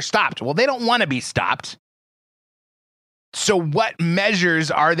unless they're stopped. Well, they don't want to be stopped. So what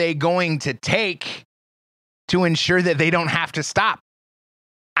measures are they going to take to ensure that they don't have to stop?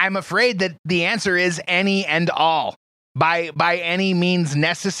 I'm afraid that the answer is any and all. By any means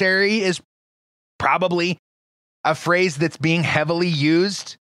necessary is probably a phrase that's being heavily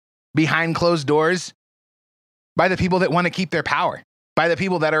used behind closed doors by the people that want to keep their power, by the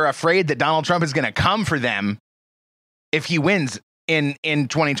people that are afraid that Donald Trump is going to come for them if he wins in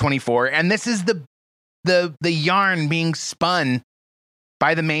 2024. And this is the yarn being spun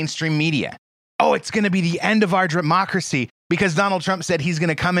by the mainstream media. Oh, it's going to be the end of our democracy because Donald Trump said he's going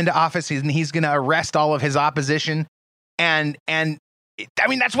to come into office and he's going to arrest all of his opposition. And I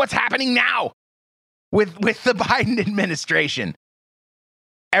mean, that's what's happening now with the Biden administration.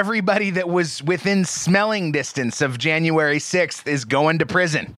 Everybody that was within smelling distance of January 6th is going to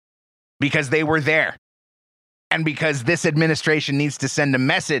prison because they were there. And because this administration needs to send a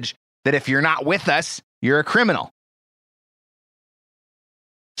message that if you're not with us, you're a criminal.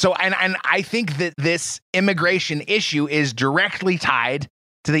 So, and I think that this immigration issue is directly tied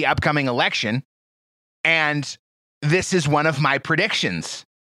to the upcoming election. And this is one of my predictions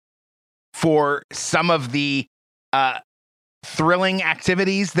for some of the thrilling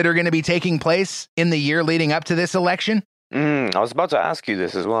activities that are going to be taking place in the year leading up to this election. I was about to ask you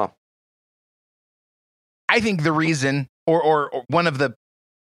this as well. I think the reason or one of the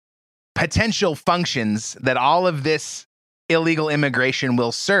potential functions that all of this illegal immigration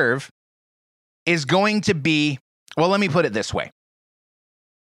will serve is going to be, well, let me put it this way.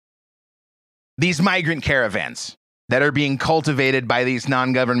 These migrant caravans that are being cultivated by these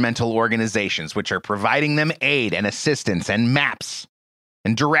non-governmental organizations, which are providing them aid and assistance and maps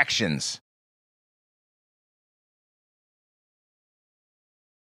and directions.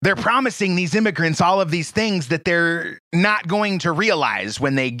 They're promising these immigrants all of these things that they're not going to realize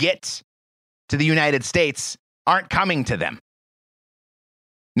when they get to the United States aren't coming to them.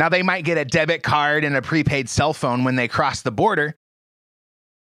 Now, they might get a debit card and a prepaid cell phone when they cross the border,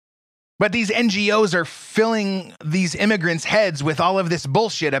 but these NGOs are filling these immigrants' heads with all of this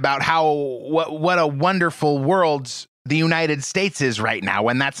bullshit about what a wonderful world the United States is right now,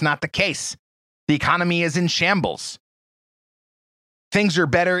 when that's not the case. The economy is in shambles. Things are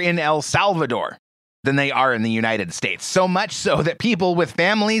better in El Salvador than they are in the United States. So much so that people with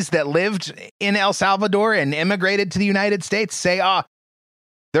families that lived in El Salvador and immigrated to the United States say,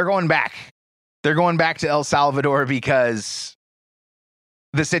 they're going back. They're going back to El Salvador because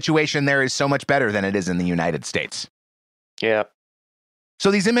the situation there is so much better than it is in the United States. Yeah. So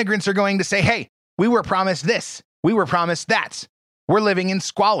these immigrants are going to say, hey, we were promised this. We were promised that. We're living in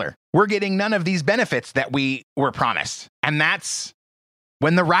squalor. We're getting none of these benefits that we were promised. And that's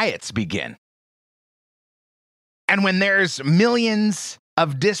when the riots begin. And when there's millions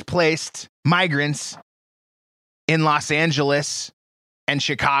of displaced migrants in Los Angeles and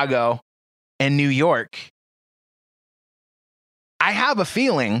Chicago and New York, I have a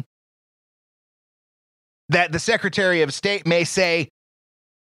feeling that the Secretary of State may say,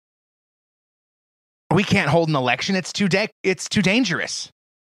 we can't hold an election. It's too dangerous.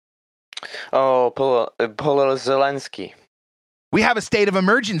 Oh, Polo Zelensky. We have a state of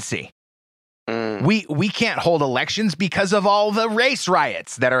emergency. We can't hold elections because of all the race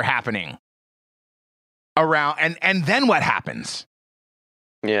riots that are happening around. And then what happens?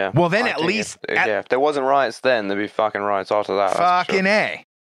 Yeah. Well, then I at think least if there wasn't riots then, there'd be fucking riots after that. fucking A.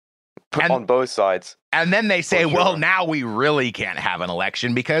 On both sides. And then they say, For sure. well, now we really can't have an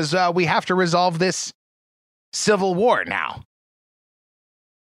election because we have to resolve this civil war now.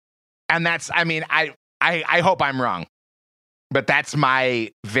 And that's, I mean, I hope I'm wrong, but that's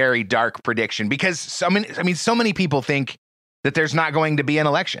my very dark prediction because so many people think that there's not going to be an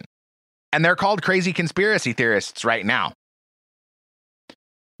election. And they're called crazy conspiracy theorists right now.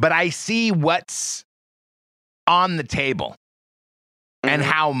 But I see what's on the table and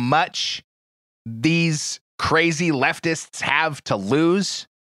how much these crazy leftists have to lose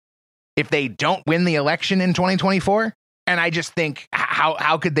if they don't win the election in 2024. And I just think,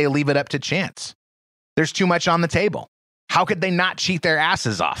 how could they leave it up to chance? There's too much on the table. How could they not cheat their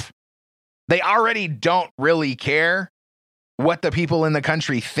asses off? They already don't really care what the people in the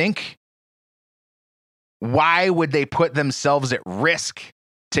country think. Why would they put themselves at risk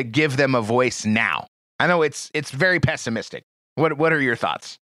to give them a voice now? I know it's very pessimistic. What are your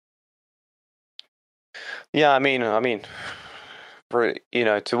thoughts? Yeah, I mean, for,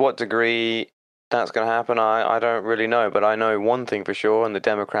 to what degree that's going to happen, I don't really know. But I know one thing for sure, and the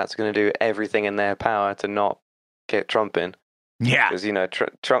Democrats are going to do everything in their power to not get Trump in. Yeah, because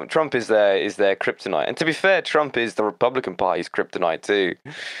Trump is their kryptonite, and to be fair, Trump is the Republican Party's kryptonite too.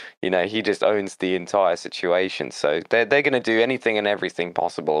 He just owns the entire situation, so they're going to do anything and everything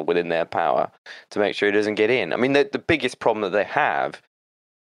possible within their power to make sure he doesn't get in. I mean, the biggest problem that they have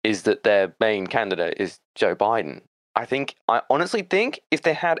is that their main candidate is Joe Biden. I honestly think if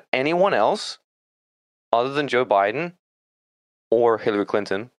they had anyone else other than Joe Biden or Hillary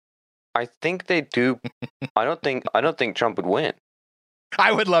Clinton, I think they do. I don't think Trump would win.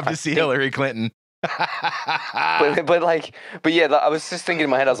 I would love to see Hillary Clinton. but yeah, I was just thinking in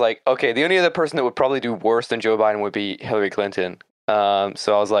my head. I was like, okay, the only other person that would probably do worse than Joe Biden would be Hillary Clinton.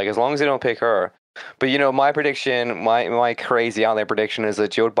 So I was like, as long as they don't pick her. But my prediction, my crazy out there prediction is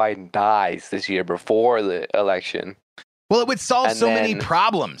that Joe Biden dies this year before the election. Well, it would solve many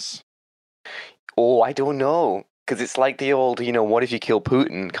problems. Oh, I don't know. Because it's like the old, what if you kill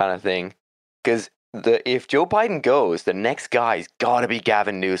Putin kind of thing. Because if Joe Biden goes, the next guy's got to be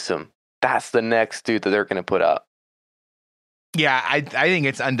Gavin Newsom. That's the next dude that they're going to put up. Yeah, I think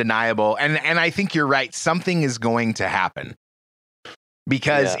it's undeniable. And I think you're right. Something is going to happen.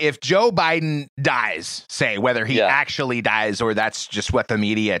 Because if Joe Biden dies, say, whether he actually dies or that's just what the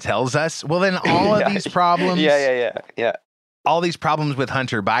media tells us, well, then all of these problems. Yeah. All these problems with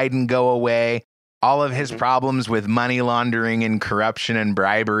Hunter Biden go away. All of his problems with money laundering and corruption and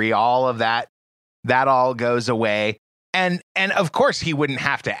bribery, all of that all goes away. And of course, he wouldn't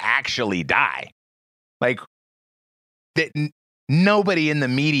have to actually die. Like, nobody in the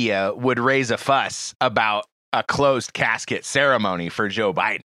media would raise a fuss about a closed casket ceremony for Joe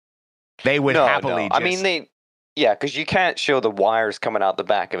Biden. They would happily just... I mean, because you can't show the wires coming out the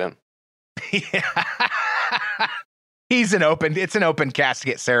back of him. It's an open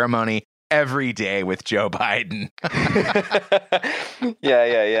casket ceremony every day with Joe Biden.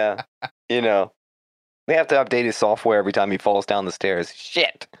 Yeah. They have to update his software every time he falls down the stairs.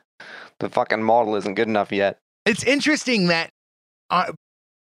 Shit. The fucking model isn't good enough yet. It's interesting that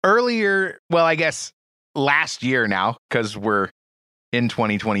earlier, well, I guess last year now, because we're in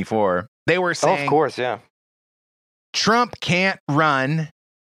 2024, they were saying, of course, yeah, Trump can't run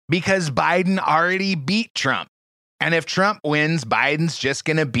because Biden already beat Trump. And if Trump wins, Biden's just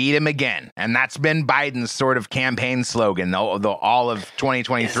going to beat him again. And that's been Biden's sort of campaign slogan, all of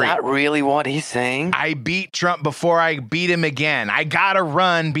 2023. Is that really what he's saying? I beat Trump before I beat him again. I got to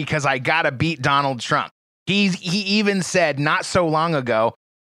run because I got to beat Donald Trump. He even said not so long ago,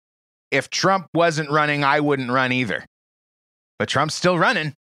 if Trump wasn't running, I wouldn't run either. But Trump's still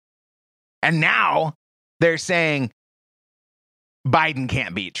running. And now they're saying Biden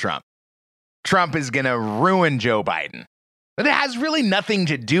can't beat Trump. Trump is going to ruin Joe Biden. But it has really nothing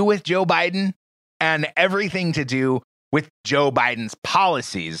to do with Joe Biden and everything to do with Joe Biden's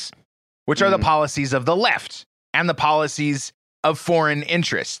policies, which are the policies of the left and the policies of foreign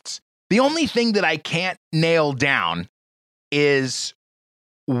interests. The only thing that I can't nail down is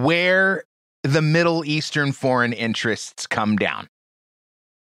where the Middle Eastern foreign interests come down.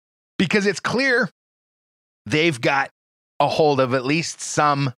 Because it's clear they've got a hold of at least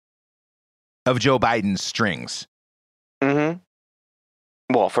some of Joe Biden's strings. Mm-hmm.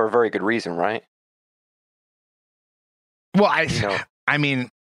 Well, for a very good reason, right? Well, I mean,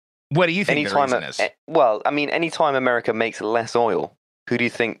 what do you think the reason is? Well, I mean, anytime America makes less oil, who do you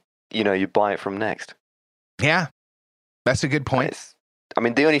think, you buy it from next? Yeah, that's a good point.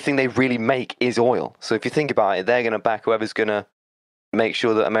 The only thing they really make is oil. So if you think about it, they're going to back whoever's going to make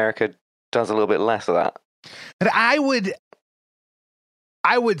sure that America does a little bit less of that. But I would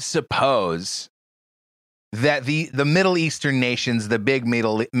suppose that the Middle Eastern nations, the big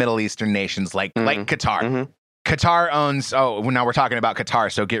Middle Eastern nations like Qatar. Mm-hmm. Qatar owns, now we're talking about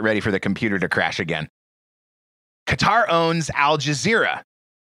Qatar, so get ready for the computer to crash again. Qatar owns Al Jazeera.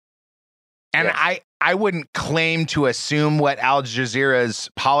 And yes. I wouldn't claim to assume what Al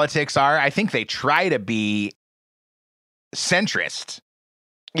Jazeera's politics are. I think they try to be centrist.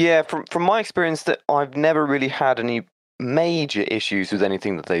 Yeah, from my experience, that I've never really had any major issues with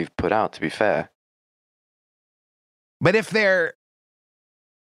anything that they've put out, to be fair. But if they're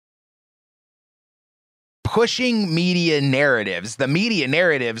pushing media narratives, the media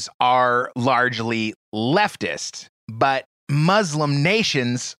narratives are largely leftist, but Muslim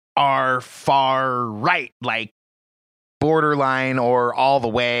nations are far right, like borderline or all the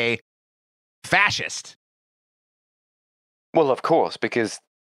way fascist. Well, of course, because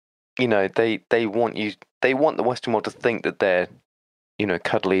they want the Western world to think that they're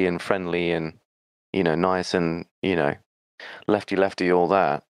cuddly and friendly and nice and lefty all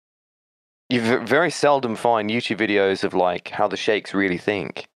that. You very seldom find YouTube videos of like how the sheikhs really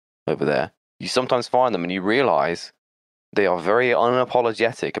think over there. You sometimes find them and you realize they are very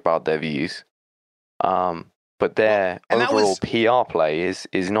unapologetic about their views. But their overall PR play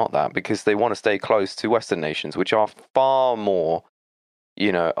is not that, because they want to stay close to Western nations, which are far more,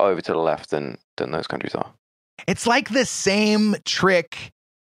 over to the left than those countries are. It's like the same trick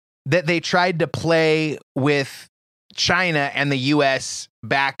that they tried to play with China and the U.S.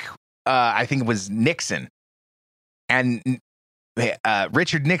 back, I think it was Nixon. And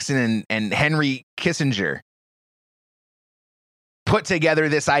Richard Nixon and Henry Kissinger put together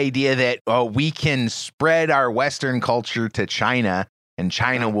this idea that we can spread our Western culture to China and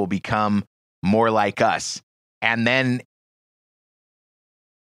China will become more like us. And then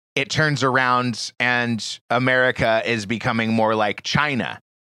it turns around and America is becoming more like China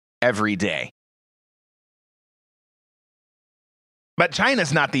every day. But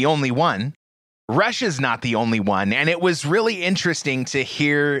China's not the only one. Russia's not the only one. And it was really interesting to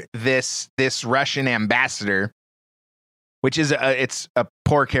hear this Russian ambassador, which is it's a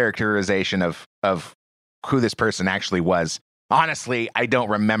poor characterization of who this person actually was. Honestly, I don't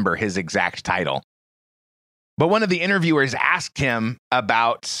remember his exact title. But one of the interviewers asked him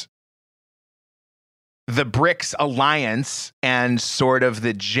about the BRICS alliance and sort of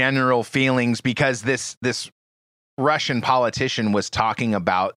the general feelings, because this Russian politician was talking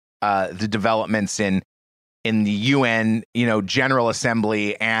about the developments in the UN, General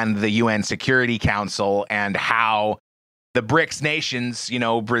Assembly and the UN Security Council, and how the BRICS nations,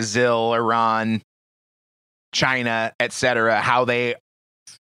 Brazil, Iran, China, etc., how they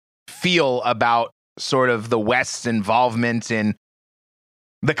feel about sort of the West's involvement in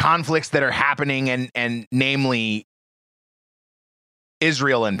the conflicts that are happening, and namely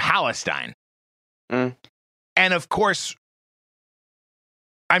Israel and Palestine. And of course,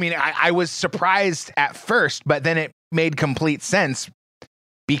 I mean, I was surprised at first, but then it made complete sense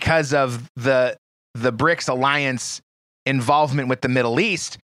because of the BRICS alliance involvement with the Middle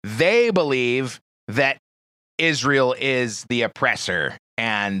East. They believe that Israel is the oppressor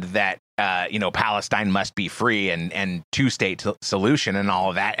and that Palestine must be free and two-state solution and all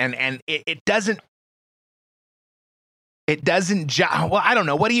of that. And it doesn't jive. Well, I don't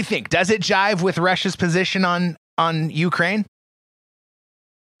know. What do you think? Does it jive with Russia's position on Ukraine?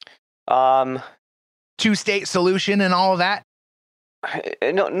 Two-state solution and all of that?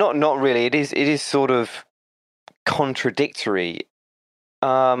 Not really. It is sort of contradictory.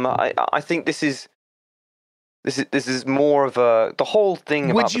 I think this is more of the whole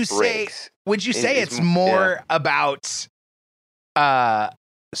thing about the BRICS. Would you say it's more about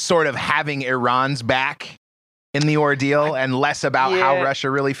sort of having Iran's back in the ordeal and less about how Russia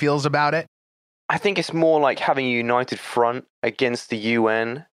really feels about it? I think it's more like having a united front against the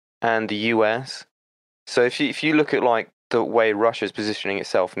UN and the US. So if you look at like the way Russia's positioning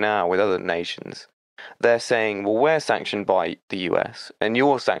itself now with other nations, they're saying, well, we're sanctioned by the US and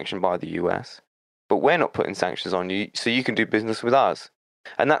you're sanctioned by the US, but we're not putting sanctions on you, so you can do business with us.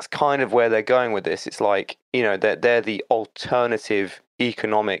 And that's kind of where they're going with this. It's like, they're the alternative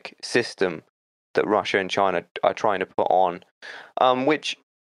economic system that Russia and China are trying to put on, which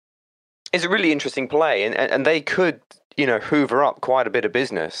is a really interesting play. And they could, hoover up quite a bit of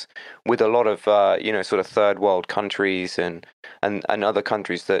business with a lot of, sort of third world countries and other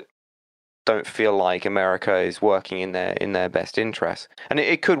countries that don't feel like America is working in their best interest. And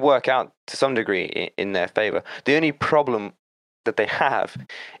it could work out to some degree in their favor. The only problem that they have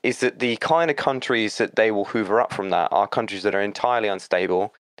is that the kind of countries that they will hoover up from that are countries that are entirely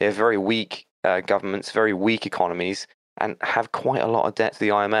unstable. They have very weak governments, very weak economies, and have quite a lot of debt to the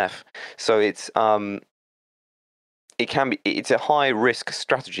IMF. So it's a high risk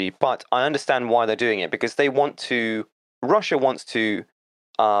strategy, but I understand why they're doing it, because Russia wants to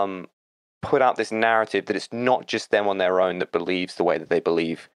put out this narrative that it's not just them on their own that believes the way that they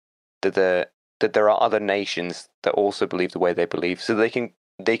believe, that there are other nations that also believe the way they believe, so they can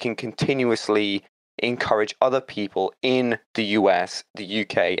continuously encourage other people in the US, the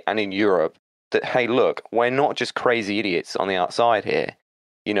UK, and in Europe that, hey, look, we're not just crazy idiots on the outside here.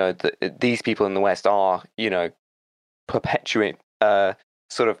 You know, that these people in the West are, you know, perpetuating the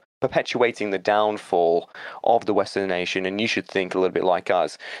downfall of the Western nation, and you should think a little bit like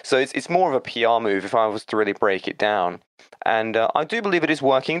us. So it's more of a PR move, if I was to really break it down. And I do believe it is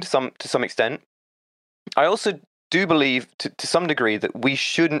working to some extent. I also do believe to some degree that we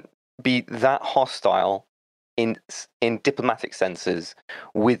shouldn't be that hostile in diplomatic senses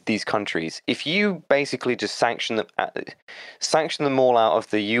with these countries. If you basically just sanction them all out of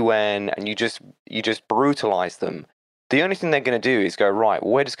the UN, and you just brutalize them, the only thing they're going to do is go, right,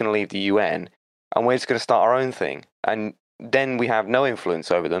 we're just going to leave the UN and we're just going to start our own thing. And then we have no influence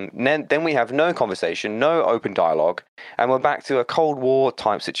over them. Then we have no conversation, no open dialogue, and we're back to a Cold War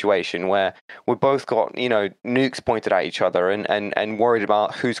type situation where we've both got, you know, nukes pointed at each other and worried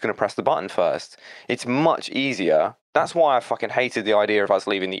about who's going to press the button first. It's much easier. That's why I fucking hated the idea of us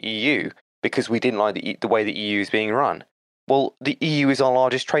leaving the EU, because we didn't like the way the EU is being run. Well, the EU is our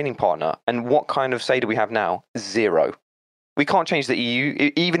largest trading partner, and what kind of say do we have now? Zero. We can't change the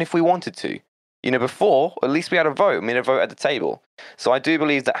EU, even if we wanted to. You know, before, at least we had a vote. I mean, a vote at the table. So I do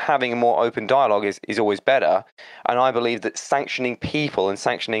believe that having a more open dialogue is always better. And I believe that sanctioning people and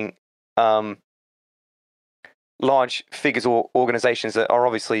sanctioning large figures or organizations that are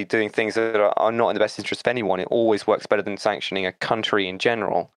obviously doing things that are not in the best interest of anyone, it always works better than sanctioning a country in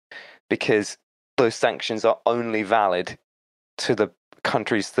general, because those sanctions are only valid to the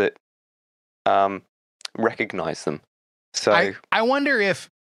countries that recognize them. So I wonder if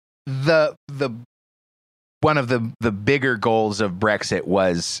the one of the bigger goals of Brexit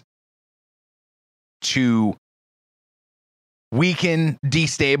was to weaken,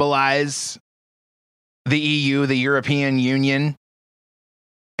 destabilize the EU, the European Union,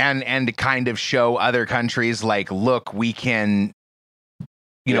 and to kind of show other countries, like, look, we can,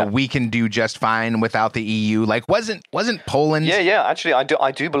 you know, we can do just fine without the EU. Like, wasn't Poland? Yeah. Actually,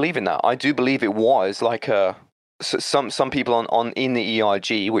 I do believe in that. I do believe it was like some people on in the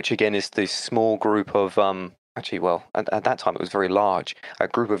ERG, which again is this small group of at that time it was very large, a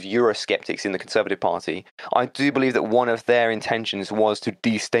group of Eurosceptics in the Conservative Party. I do believe that one of their intentions was to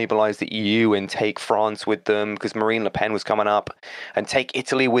destabilize the EU and take France with them, because Marine Le Pen was coming up, and take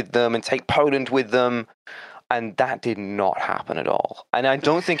Italy with them and take Poland with them. And that did not happen at all. And I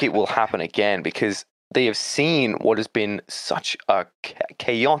don't think it will happen again, because they have seen what has been such a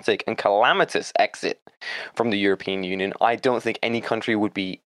chaotic and calamitous exit from the European Union. I don't think any country would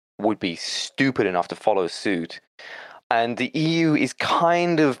be stupid enough to follow suit. And the EU is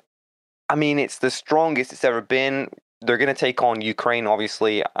kind of, I mean, it's the strongest it's ever been. They're going to take on Ukraine,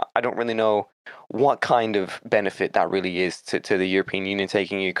 obviously. I don't really know what kind of benefit that really is to the European Union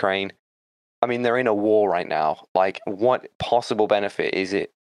taking Ukraine. I mean, they're in a war right now. Like, what possible benefit is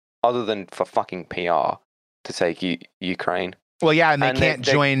it, other than for fucking PR, to take Ukraine? Well, yeah, and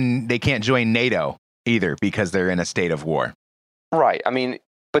they can't join NATO either, because they're in a state of war. Right. I mean,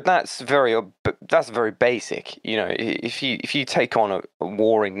 but that's very basic. You know, if you take on a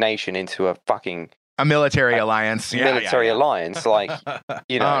warring nation into a military alliance, alliance, like,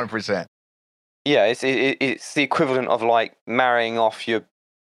 you know, 100%. Yeah, it's the equivalent of like marrying off your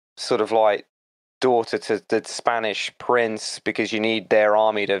sort of like daughter to the Spanish prince because you need their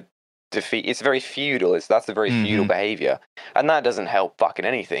army to defeat. It's very feudal. That's a very feudal behavior, and that doesn't help fucking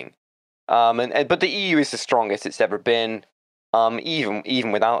anything. But the EU is the strongest it's ever been,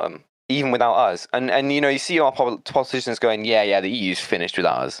 even without them, even without us. And you know, you see our politicians going, yeah, the EU's finished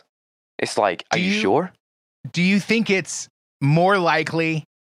without us. It's like, are you sure? Do you think it's more likely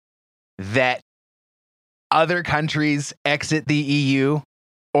that other countries exit the EU,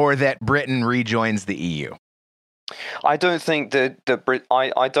 or that Britain rejoins the EU? I don't think that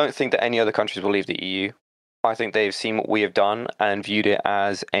I don't think that any other countries will leave the EU. I think they've seen what we have done and viewed it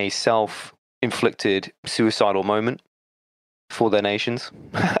as a self-inflicted suicidal moment for their nations.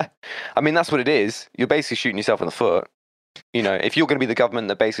 I mean, that's what it is. You're basically shooting yourself in the foot. You know, if you're going to be the government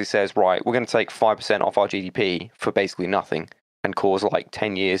that basically says, right, we're going to take 5% off our GDP for basically nothing and cause like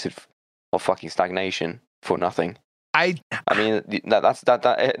 10 years of fucking stagnation for nothing, I mean,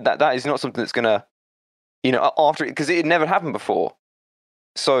 that is not something that's gonna, after, because it had never happened before.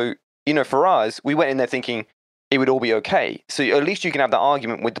 So, for us, we went in there thinking it would all be okay. So at least you can have that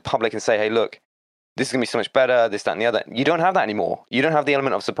argument with the public and say, hey, look, this is gonna be so much better, this, that, and the other. You don't have that anymore. You don't have the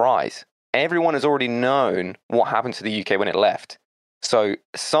element of surprise. Everyone has already known what happened to the UK when it left. So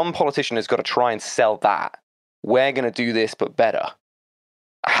some politician has got to try and sell that. We're going to do this, but better.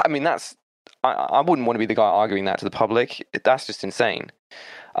 I mean, I wouldn't want to be the guy arguing that to the public. That's just insane.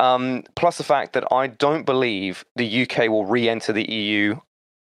 Plus the fact that I don't believe the UK will re-enter the EU.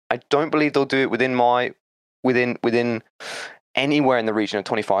 I don't believe they'll do it within anywhere in the region of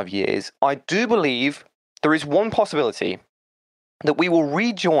 25 years. I do believe there is one possibility that we will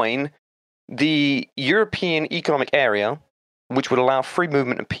rejoin the European Economic Area, which would allow free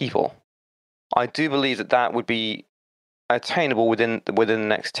movement of people. I do believe that would be attainable within the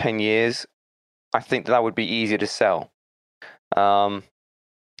next 10 years. I think that would be easier to sell. I'm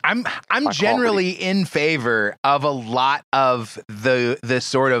generally in favor of a lot of the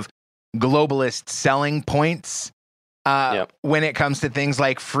sort of globalist selling points when it comes to things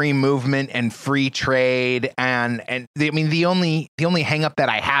like free movement and free trade, and the only hang up that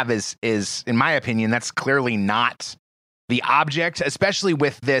I have is in my opinion that's clearly not the object, especially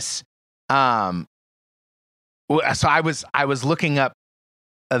with this. So I was looking up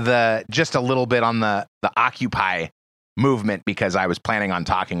just a little bit on the Occupy movement because I was planning on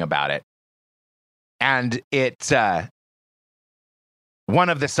talking about it, and one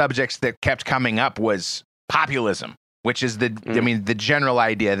of the subjects that kept coming up was populism, which is the general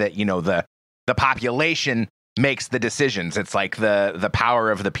idea that the population makes the decisions. It's like the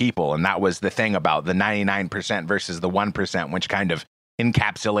power of the people, and that was the thing about the 99% versus the 1%, which kind of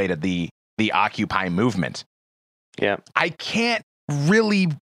encapsulated the Occupy movement. Yeah, I can't really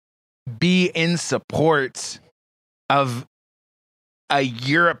be in support of a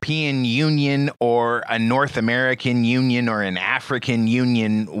European Union or a North American Union or an African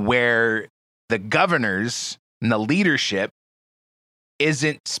Union where the governors and the leadership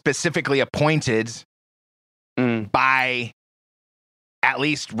isn't specifically appointed by at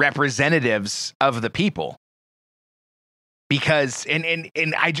least representatives of the people. Because and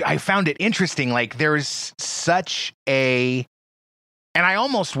I found it interesting, like there's such a, and I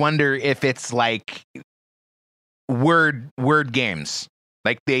almost wonder if it's like word games.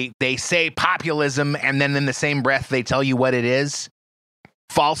 Like they say populism and then in the same breath they tell you what it is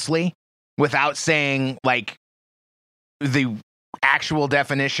falsely without saying like the actual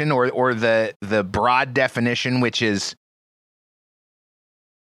definition or the broad definition, which is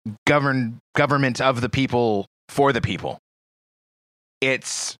government of the people for the people.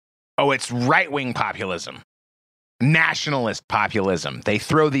 It's right-wing populism, nationalist populism. They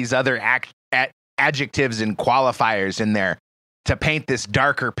throw these other adjectives and qualifiers in there to paint this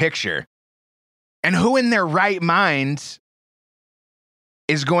darker picture. And who in their right mind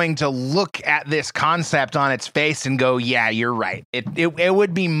is going to look at this concept on its face and go, yeah, you're right. It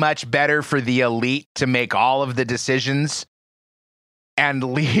would be much better for the elite to make all of the decisions and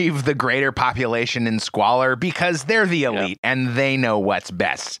leave the greater population in squalor because they're the elite and they know what's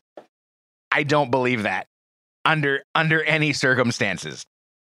best. I don't believe that under any circumstances.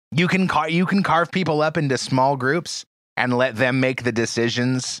 You can carve people up into small groups and let them make the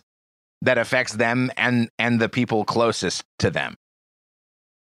decisions that affects them and the people closest to them.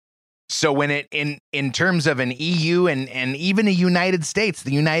 So when in terms of an EU and even a United States,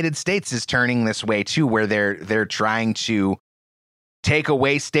 the United States is turning this way too, where they're trying to take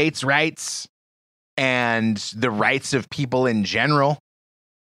away states' rights and the rights of people in general,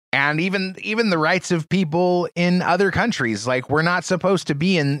 and even the rights of people in other countries. Like, we're not supposed to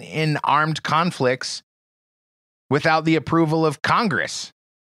be in armed conflicts without the approval of Congress.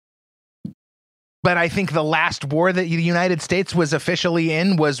 But I think the last war that the United States was officially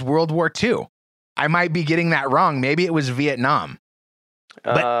in was World War II. I might be getting that wrong. Maybe it was Vietnam.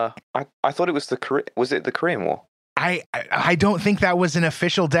 But I thought it was was it the Korean War? I don't think that was an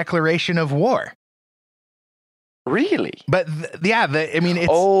official declaration of war. Really? But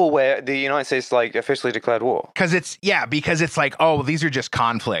it's where the United States like officially declared war. Because it's like, oh, these are just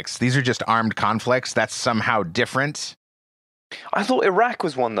conflicts. These are just armed conflicts. That's somehow different. I thought Iraq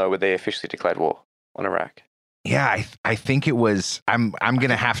was one though, where they officially declared war on Iraq. Yeah, I think it was. I'm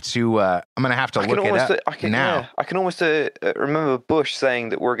gonna have to look it up now. Yeah, I can almost remember Bush saying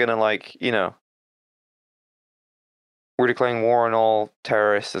that we're gonna we're declaring war on all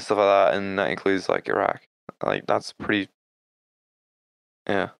terrorists and stuff like that, and that includes like Iraq. Like, that's pretty.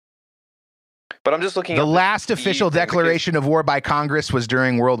 Yeah. But I'm just looking. The last official declaration of war by Congress was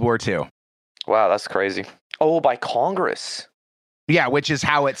during World War II. Wow, that's crazy. Oh, by Congress. Yeah, which is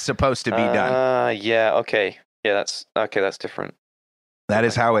how it's supposed to be done. Yeah, okay. Yeah, that's different. That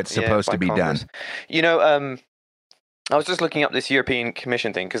is how it's supposed to be Congress. done. You know, I was just looking up this European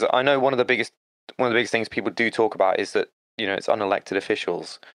Commission thing because I know one of the biggest things people do talk about is that, you know, it's unelected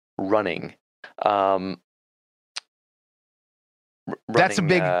officials running. That's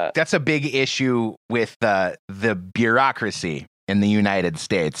a big issue with the bureaucracy in the United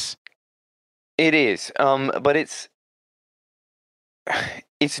States. It is, but it's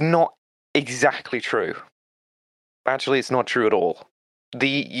not exactly true. Actually, it's not true at all.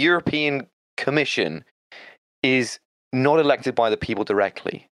 The European Commission is not elected by the people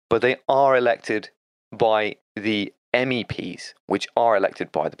directly, but they are elected by the MEPs, which are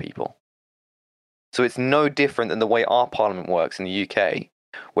elected by the people. So it's no different than the way our parliament works in the UK,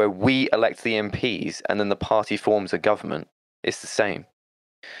 where we elect the MPs and then the party forms a government. It's the same.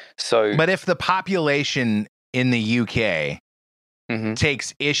 So, but if the population in the UK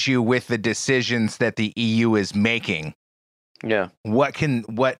takes issue with the decisions that the EU is making,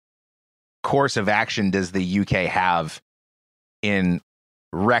 what course of action does the UK have in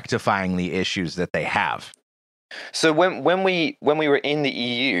rectifying the issues that they have? So when we were in the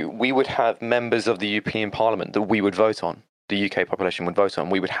EU, we would have members of the European Parliament that we would vote on. The UK population would vote on.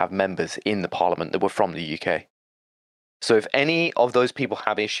 We would have members in the Parliament that were from the UK. So if any of those people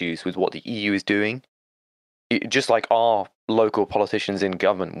have issues with what the EU is doing, just like our local politicians in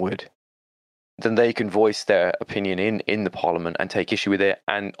government would, then they can voice their opinion in the Parliament and take issue with it.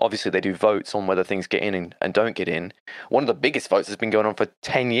 And obviously they do votes on whether things get in and don't get in. One of the biggest votes that's been going on for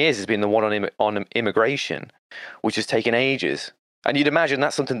 10 years has been the one on immigration, which has taken ages. And you'd imagine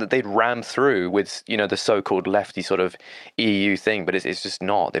that's something that they'd ram through with, you know, the so-called lefty sort of EU thing, but it's just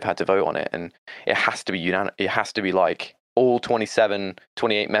not. They've had to vote on it, and it has to be unanimous. It has to be like all 27,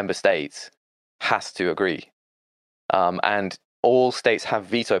 28 member states has to agree. And all states have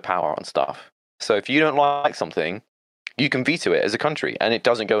veto power on stuff. So if you don't like something, you can veto it as a country, and it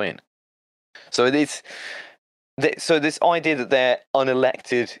doesn't go in. So this idea that they're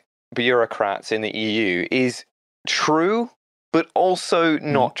unelected bureaucrats in the EU is true, but also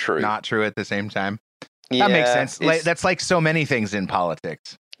not true. Not true at the same time. Yeah, that makes sense. That's like so many things in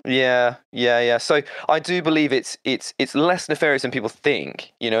politics. Yeah. So I do believe it's less nefarious than people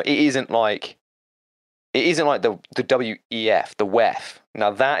think. You know, it isn't like the WEF, the WEF.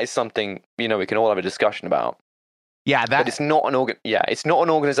 Now that is something, you know, we can all have a discussion about. Yeah, but it's not it's not an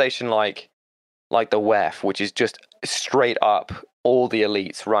organization like the WEF, which is just straight up all the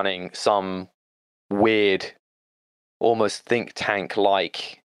elites running some weird, almost think tank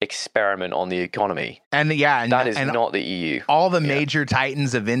like experiment on the economy. And that is not the EU. All the major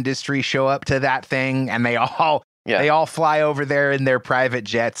titans of industry show up to that thing, and they all fly over there in their private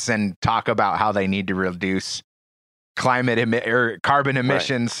jets and talk about how they need to reduce carbon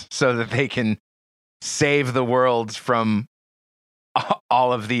emissions so that they can save the world from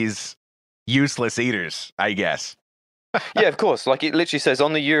all of these useless eaters, I guess. Yeah, of course. Like it literally says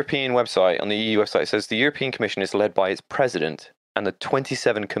on the European website, on the EU website, it says the European Commission is led by its president and the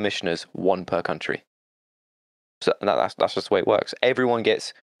 27 commissioners, one per country. So that's just the way it works. Everyone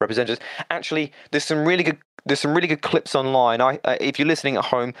gets representatives. Actually, there's some really good clips online. If you're listening at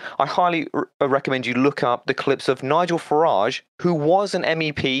home, I highly recommend you look up the clips of Nigel Farage, who was an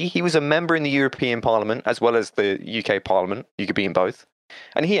MEP. He was a member in the European Parliament as well as the UK Parliament. You could be in both.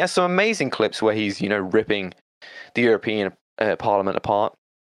 And he has some amazing clips where he's, you know, ripping the European Parliament apart.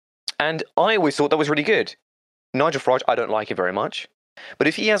 And I always thought that was really good. Nigel Farage, I don't like it very much. But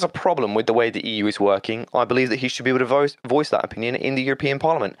if he has a problem with the way the EU is working, I believe that he should be able to voice that opinion in the European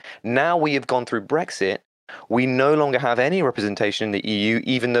Parliament. Now we have gone through Brexit, we no longer have any representation in the EU,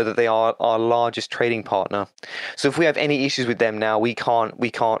 even though that they are our largest trading partner. So if we have any issues with them now, we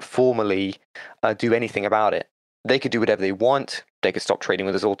can't formally do anything about it. They could do whatever they want. They could stop trading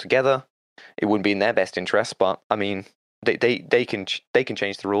with us altogether. It wouldn't be in their best interest, but I mean, they can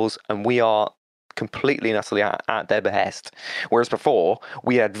change the rules, and we are completely and utterly at their behest. Whereas before,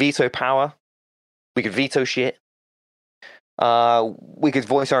 we had veto power. We could veto shit. We could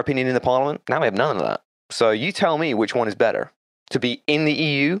voice our opinion in the Parliament. Now we have none of that. So you tell me which one is better, to be in the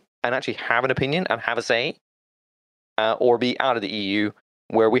EU and actually have an opinion and have a say, or be out of the EU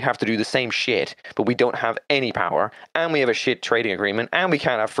where we have to do the same shit, but we don't have any power, and we have a shit trading agreement, and we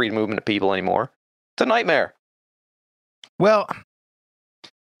can't have free movement of people anymore. It's a nightmare. Well,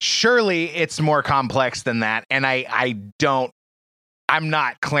 surely it's more complex than that, and I'm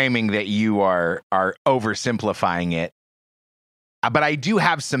not claiming that you are oversimplifying it, but I do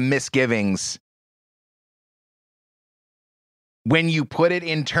have some misgivings when you put it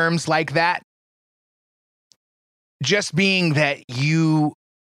in terms like that, just being that you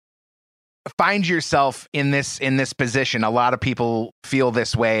find yourself in this position. A lot of people feel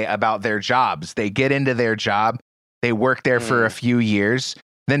this way about their jobs. They get into their job, they work there for a few years,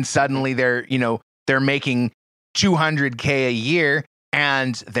 then suddenly they're making $200K a year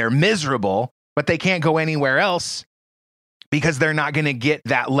and they're miserable, but they can't go anywhere else because they're not going to get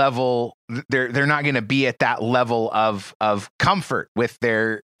that level. They're not going to be at that level of comfort with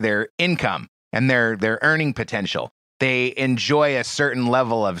their income and their earning potential. They enjoy a certain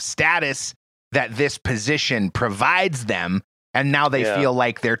level of status that this position provides them, and now they feel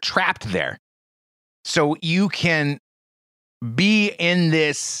like they're trapped there. So you can be in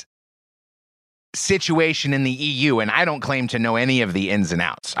this situation in the EU, and I don't claim to know any of the ins and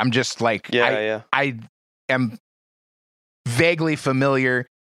outs. I'm just like, I am vaguely familiar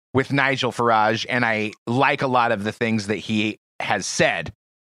with Nigel Farage, and I like a lot of the things that he has said.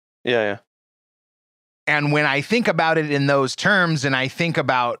 Yeah. And when I think about it in those terms, and I think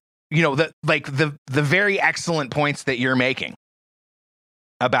about, the very excellent points that you're making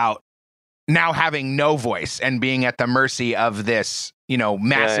about now having no voice and being at the mercy of this,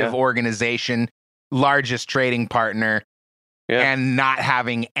 massive organization, largest trading partner, and not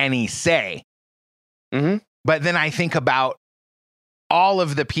having any say. Mm-hmm. But then I think about all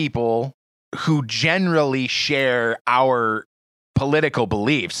of the people who generally share our political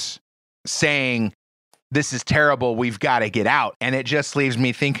beliefs saying, this is terrible, we've got to get out. And it just leaves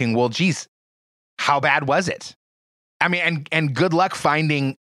me thinking, well, geez, how bad was it? I mean, and good luck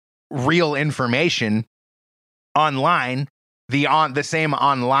finding real information online, the same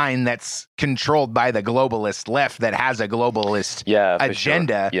online that's controlled by the globalist left that has a globalist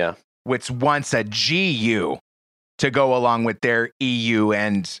agenda, which wants a GU to go along with their EU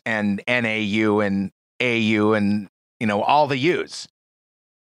and NAU and AU and, all the U's.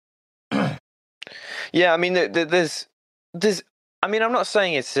 Yeah, I mean, there's. I mean, I'm not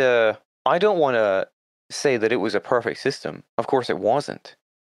saying it's. I don't want to say that it was a perfect system. Of course, it wasn't.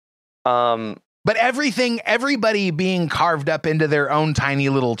 But everybody being carved up into their own tiny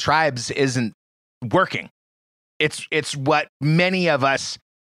little tribes isn't working. It's what many of us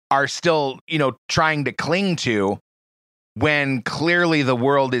are still, trying to cling to when clearly the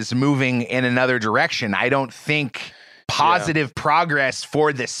world is moving in another direction. I don't think positive progress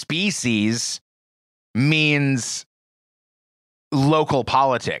for the species means local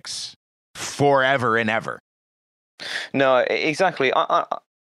politics forever and ever. No, exactly. I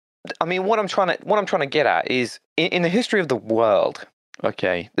mean, what I'm trying to get at is in the history of the world.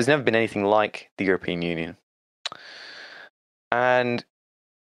 Okay, there's never been anything like the European Union, and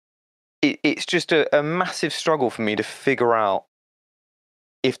it's just a massive struggle for me to figure out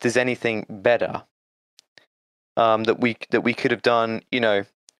if there's anything better that we could have done,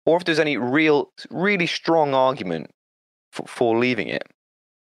 or if there's any really strong argument for leaving it.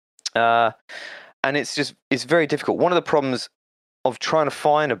 And it's very difficult. One of the problems of trying to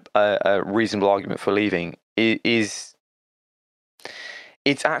find a reasonable argument for leaving is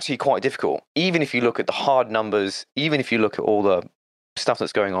it's actually quite difficult. Even if you look at the hard numbers, even if you look at all the stuff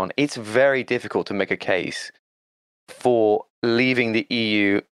that's going on, it's very difficult to make a case for leaving the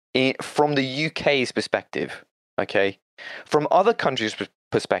EU from the UK's perspective. Okay, from other countries'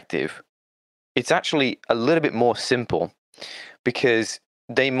 perspective, it's actually a little bit more simple because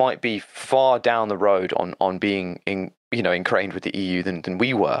they might be far down the road on being ingrained with the EU than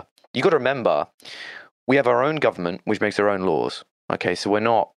we were. You got to remember, we have our own government which makes their own laws. Okay, so we're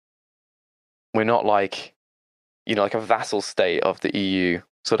not like like a vassal state of the EU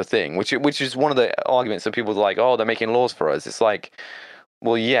sort of thing, which is one of the arguments that people are like, oh, they're making laws for us. It's like,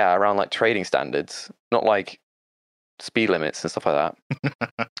 well, yeah, around like trading standards, not like speed limits and stuff like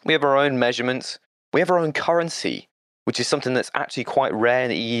that. We have our own measurements. We have our own currency, which is something that's actually quite rare in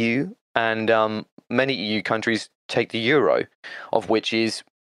the EU. And many EU countries take the euro, of which is,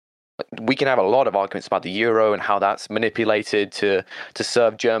 we can have a lot of arguments about the euro and how that's manipulated to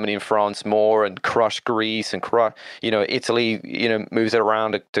serve Germany and France more and crush Greece and Italy, moves it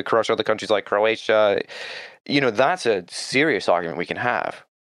around to crush other countries like Croatia. That's a serious argument we can have.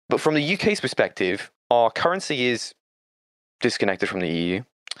 But from the UK's perspective, our currency is disconnected from the EU.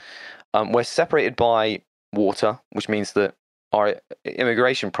 We're separated by water, which means that our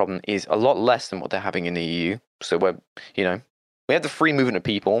immigration problem is a lot less than what they're having in the EU. So we have the free movement of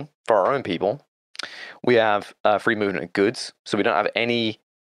people for our own people. We have free movement of goods, so we don't have any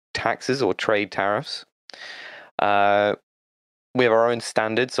taxes or trade tariffs. We have our own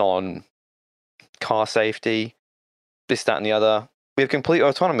standards on car safety, this, that, and the other. We have complete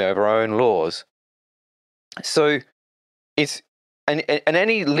autonomy over our own laws. So it's and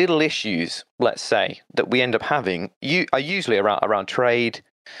any little issues, let's say, that we end up having, are usually around trade,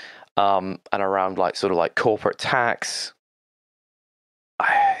 and around like sort of like corporate tax.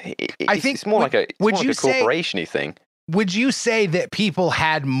 I think it's more like a corporation-y thing. Would you say that people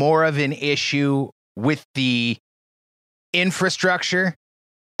had more of an issue with the infrastructure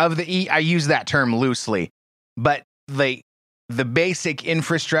of the I use that term loosely, but the basic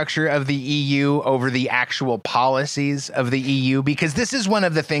infrastructure of the EU over the actual policies of the EU? Because this is one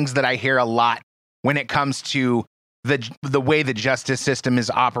of the things that I hear a lot when it comes to the way the justice system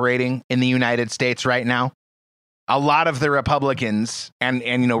is operating in the United States right now. A lot of the Republicans and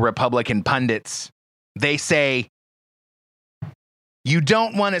Republican pundits, they say, you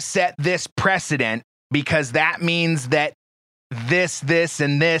don't want to set this precedent because that means that this,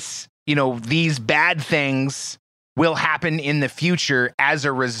 and this, these bad things will happen in the future as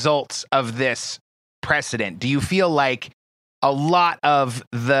a result of this precedent. Do you feel like a lot of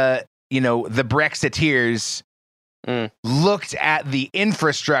the Brexiteers looked at the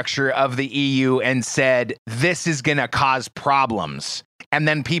infrastructure of the EU and said, this is going to cause problems? And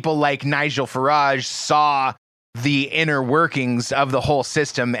then people like Nigel Farage saw the inner workings of the whole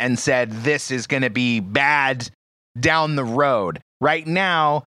system and said, this is going to be bad down the road. Right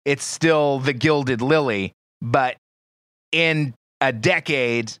now, it's still the gilded lily, but in a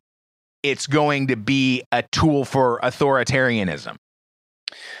decade, it's going to be a tool for authoritarianism.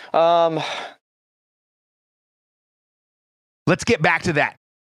 Let's get back to that.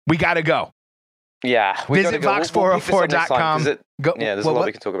 We got to go. Yeah. Visit vox404.com. There's a lot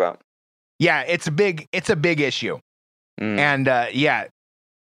we can talk about. Yeah, it's a big issue. And at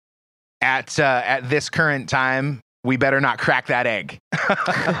this current time, we better not crack that egg.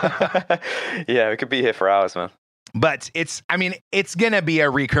 Yeah, we could be here for hours, man. But it's going to be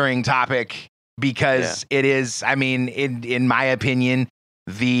a recurring topic because it is, in my opinion,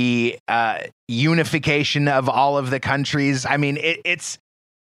 the unification of all of the countries.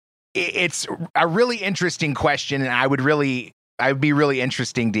 It's a really interesting question, and I'd be really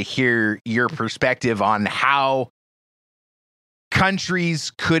interesting to hear your perspective on how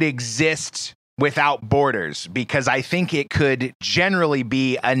countries could exist without borders, because I think it could generally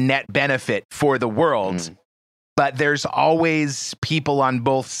be a net benefit for the world. But there's always people on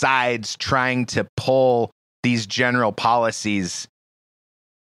both sides trying to pull these general policies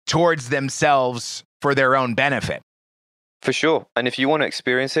towards themselves for their own benefit. For sure. And if you want to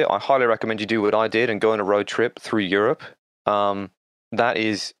experience it, I highly recommend you do what I did and go on a road trip through Europe. That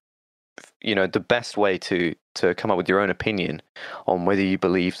is, the best way to come up with your own opinion on whether you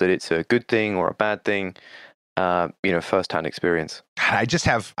believe that it's a good thing or a bad thing. First-hand experience. I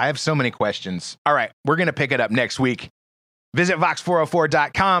have so many questions. All right, we're going to pick it up next week. Visit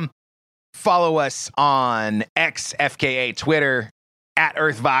vox404.com. Follow us on X, FKA, Twitter,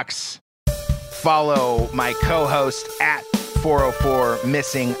 @EarthVox. Follow my co-host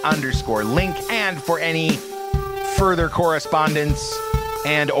 @404missing_link. And for any further correspondence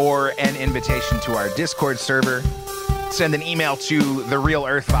and/or an invitation to our Discord server, send an email to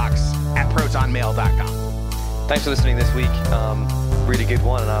therealearthvox@protonmail.com. Thanks for listening this week. Really good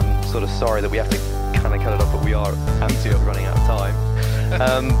one, and I'm sort of sorry that we have to kind of cut it off, but we are absolutely running out of time.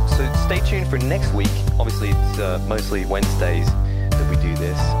 So stay tuned for next week. Obviously, it's mostly Wednesdays that we do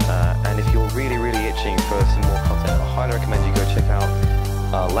this. And if you're really, really itching for some more content, I highly recommend you go check out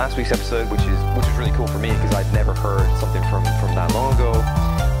last week's episode, which was really cool for me because I'd never heard something from that long ago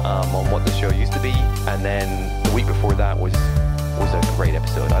on what the show used to be. And then the week before that was a great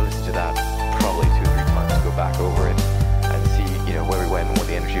episode. I listened to that probably 2 or 3 times to go back over it and see where we went and what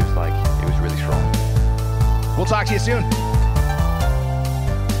the energy was like. It was really strong. We'll talk to you soon.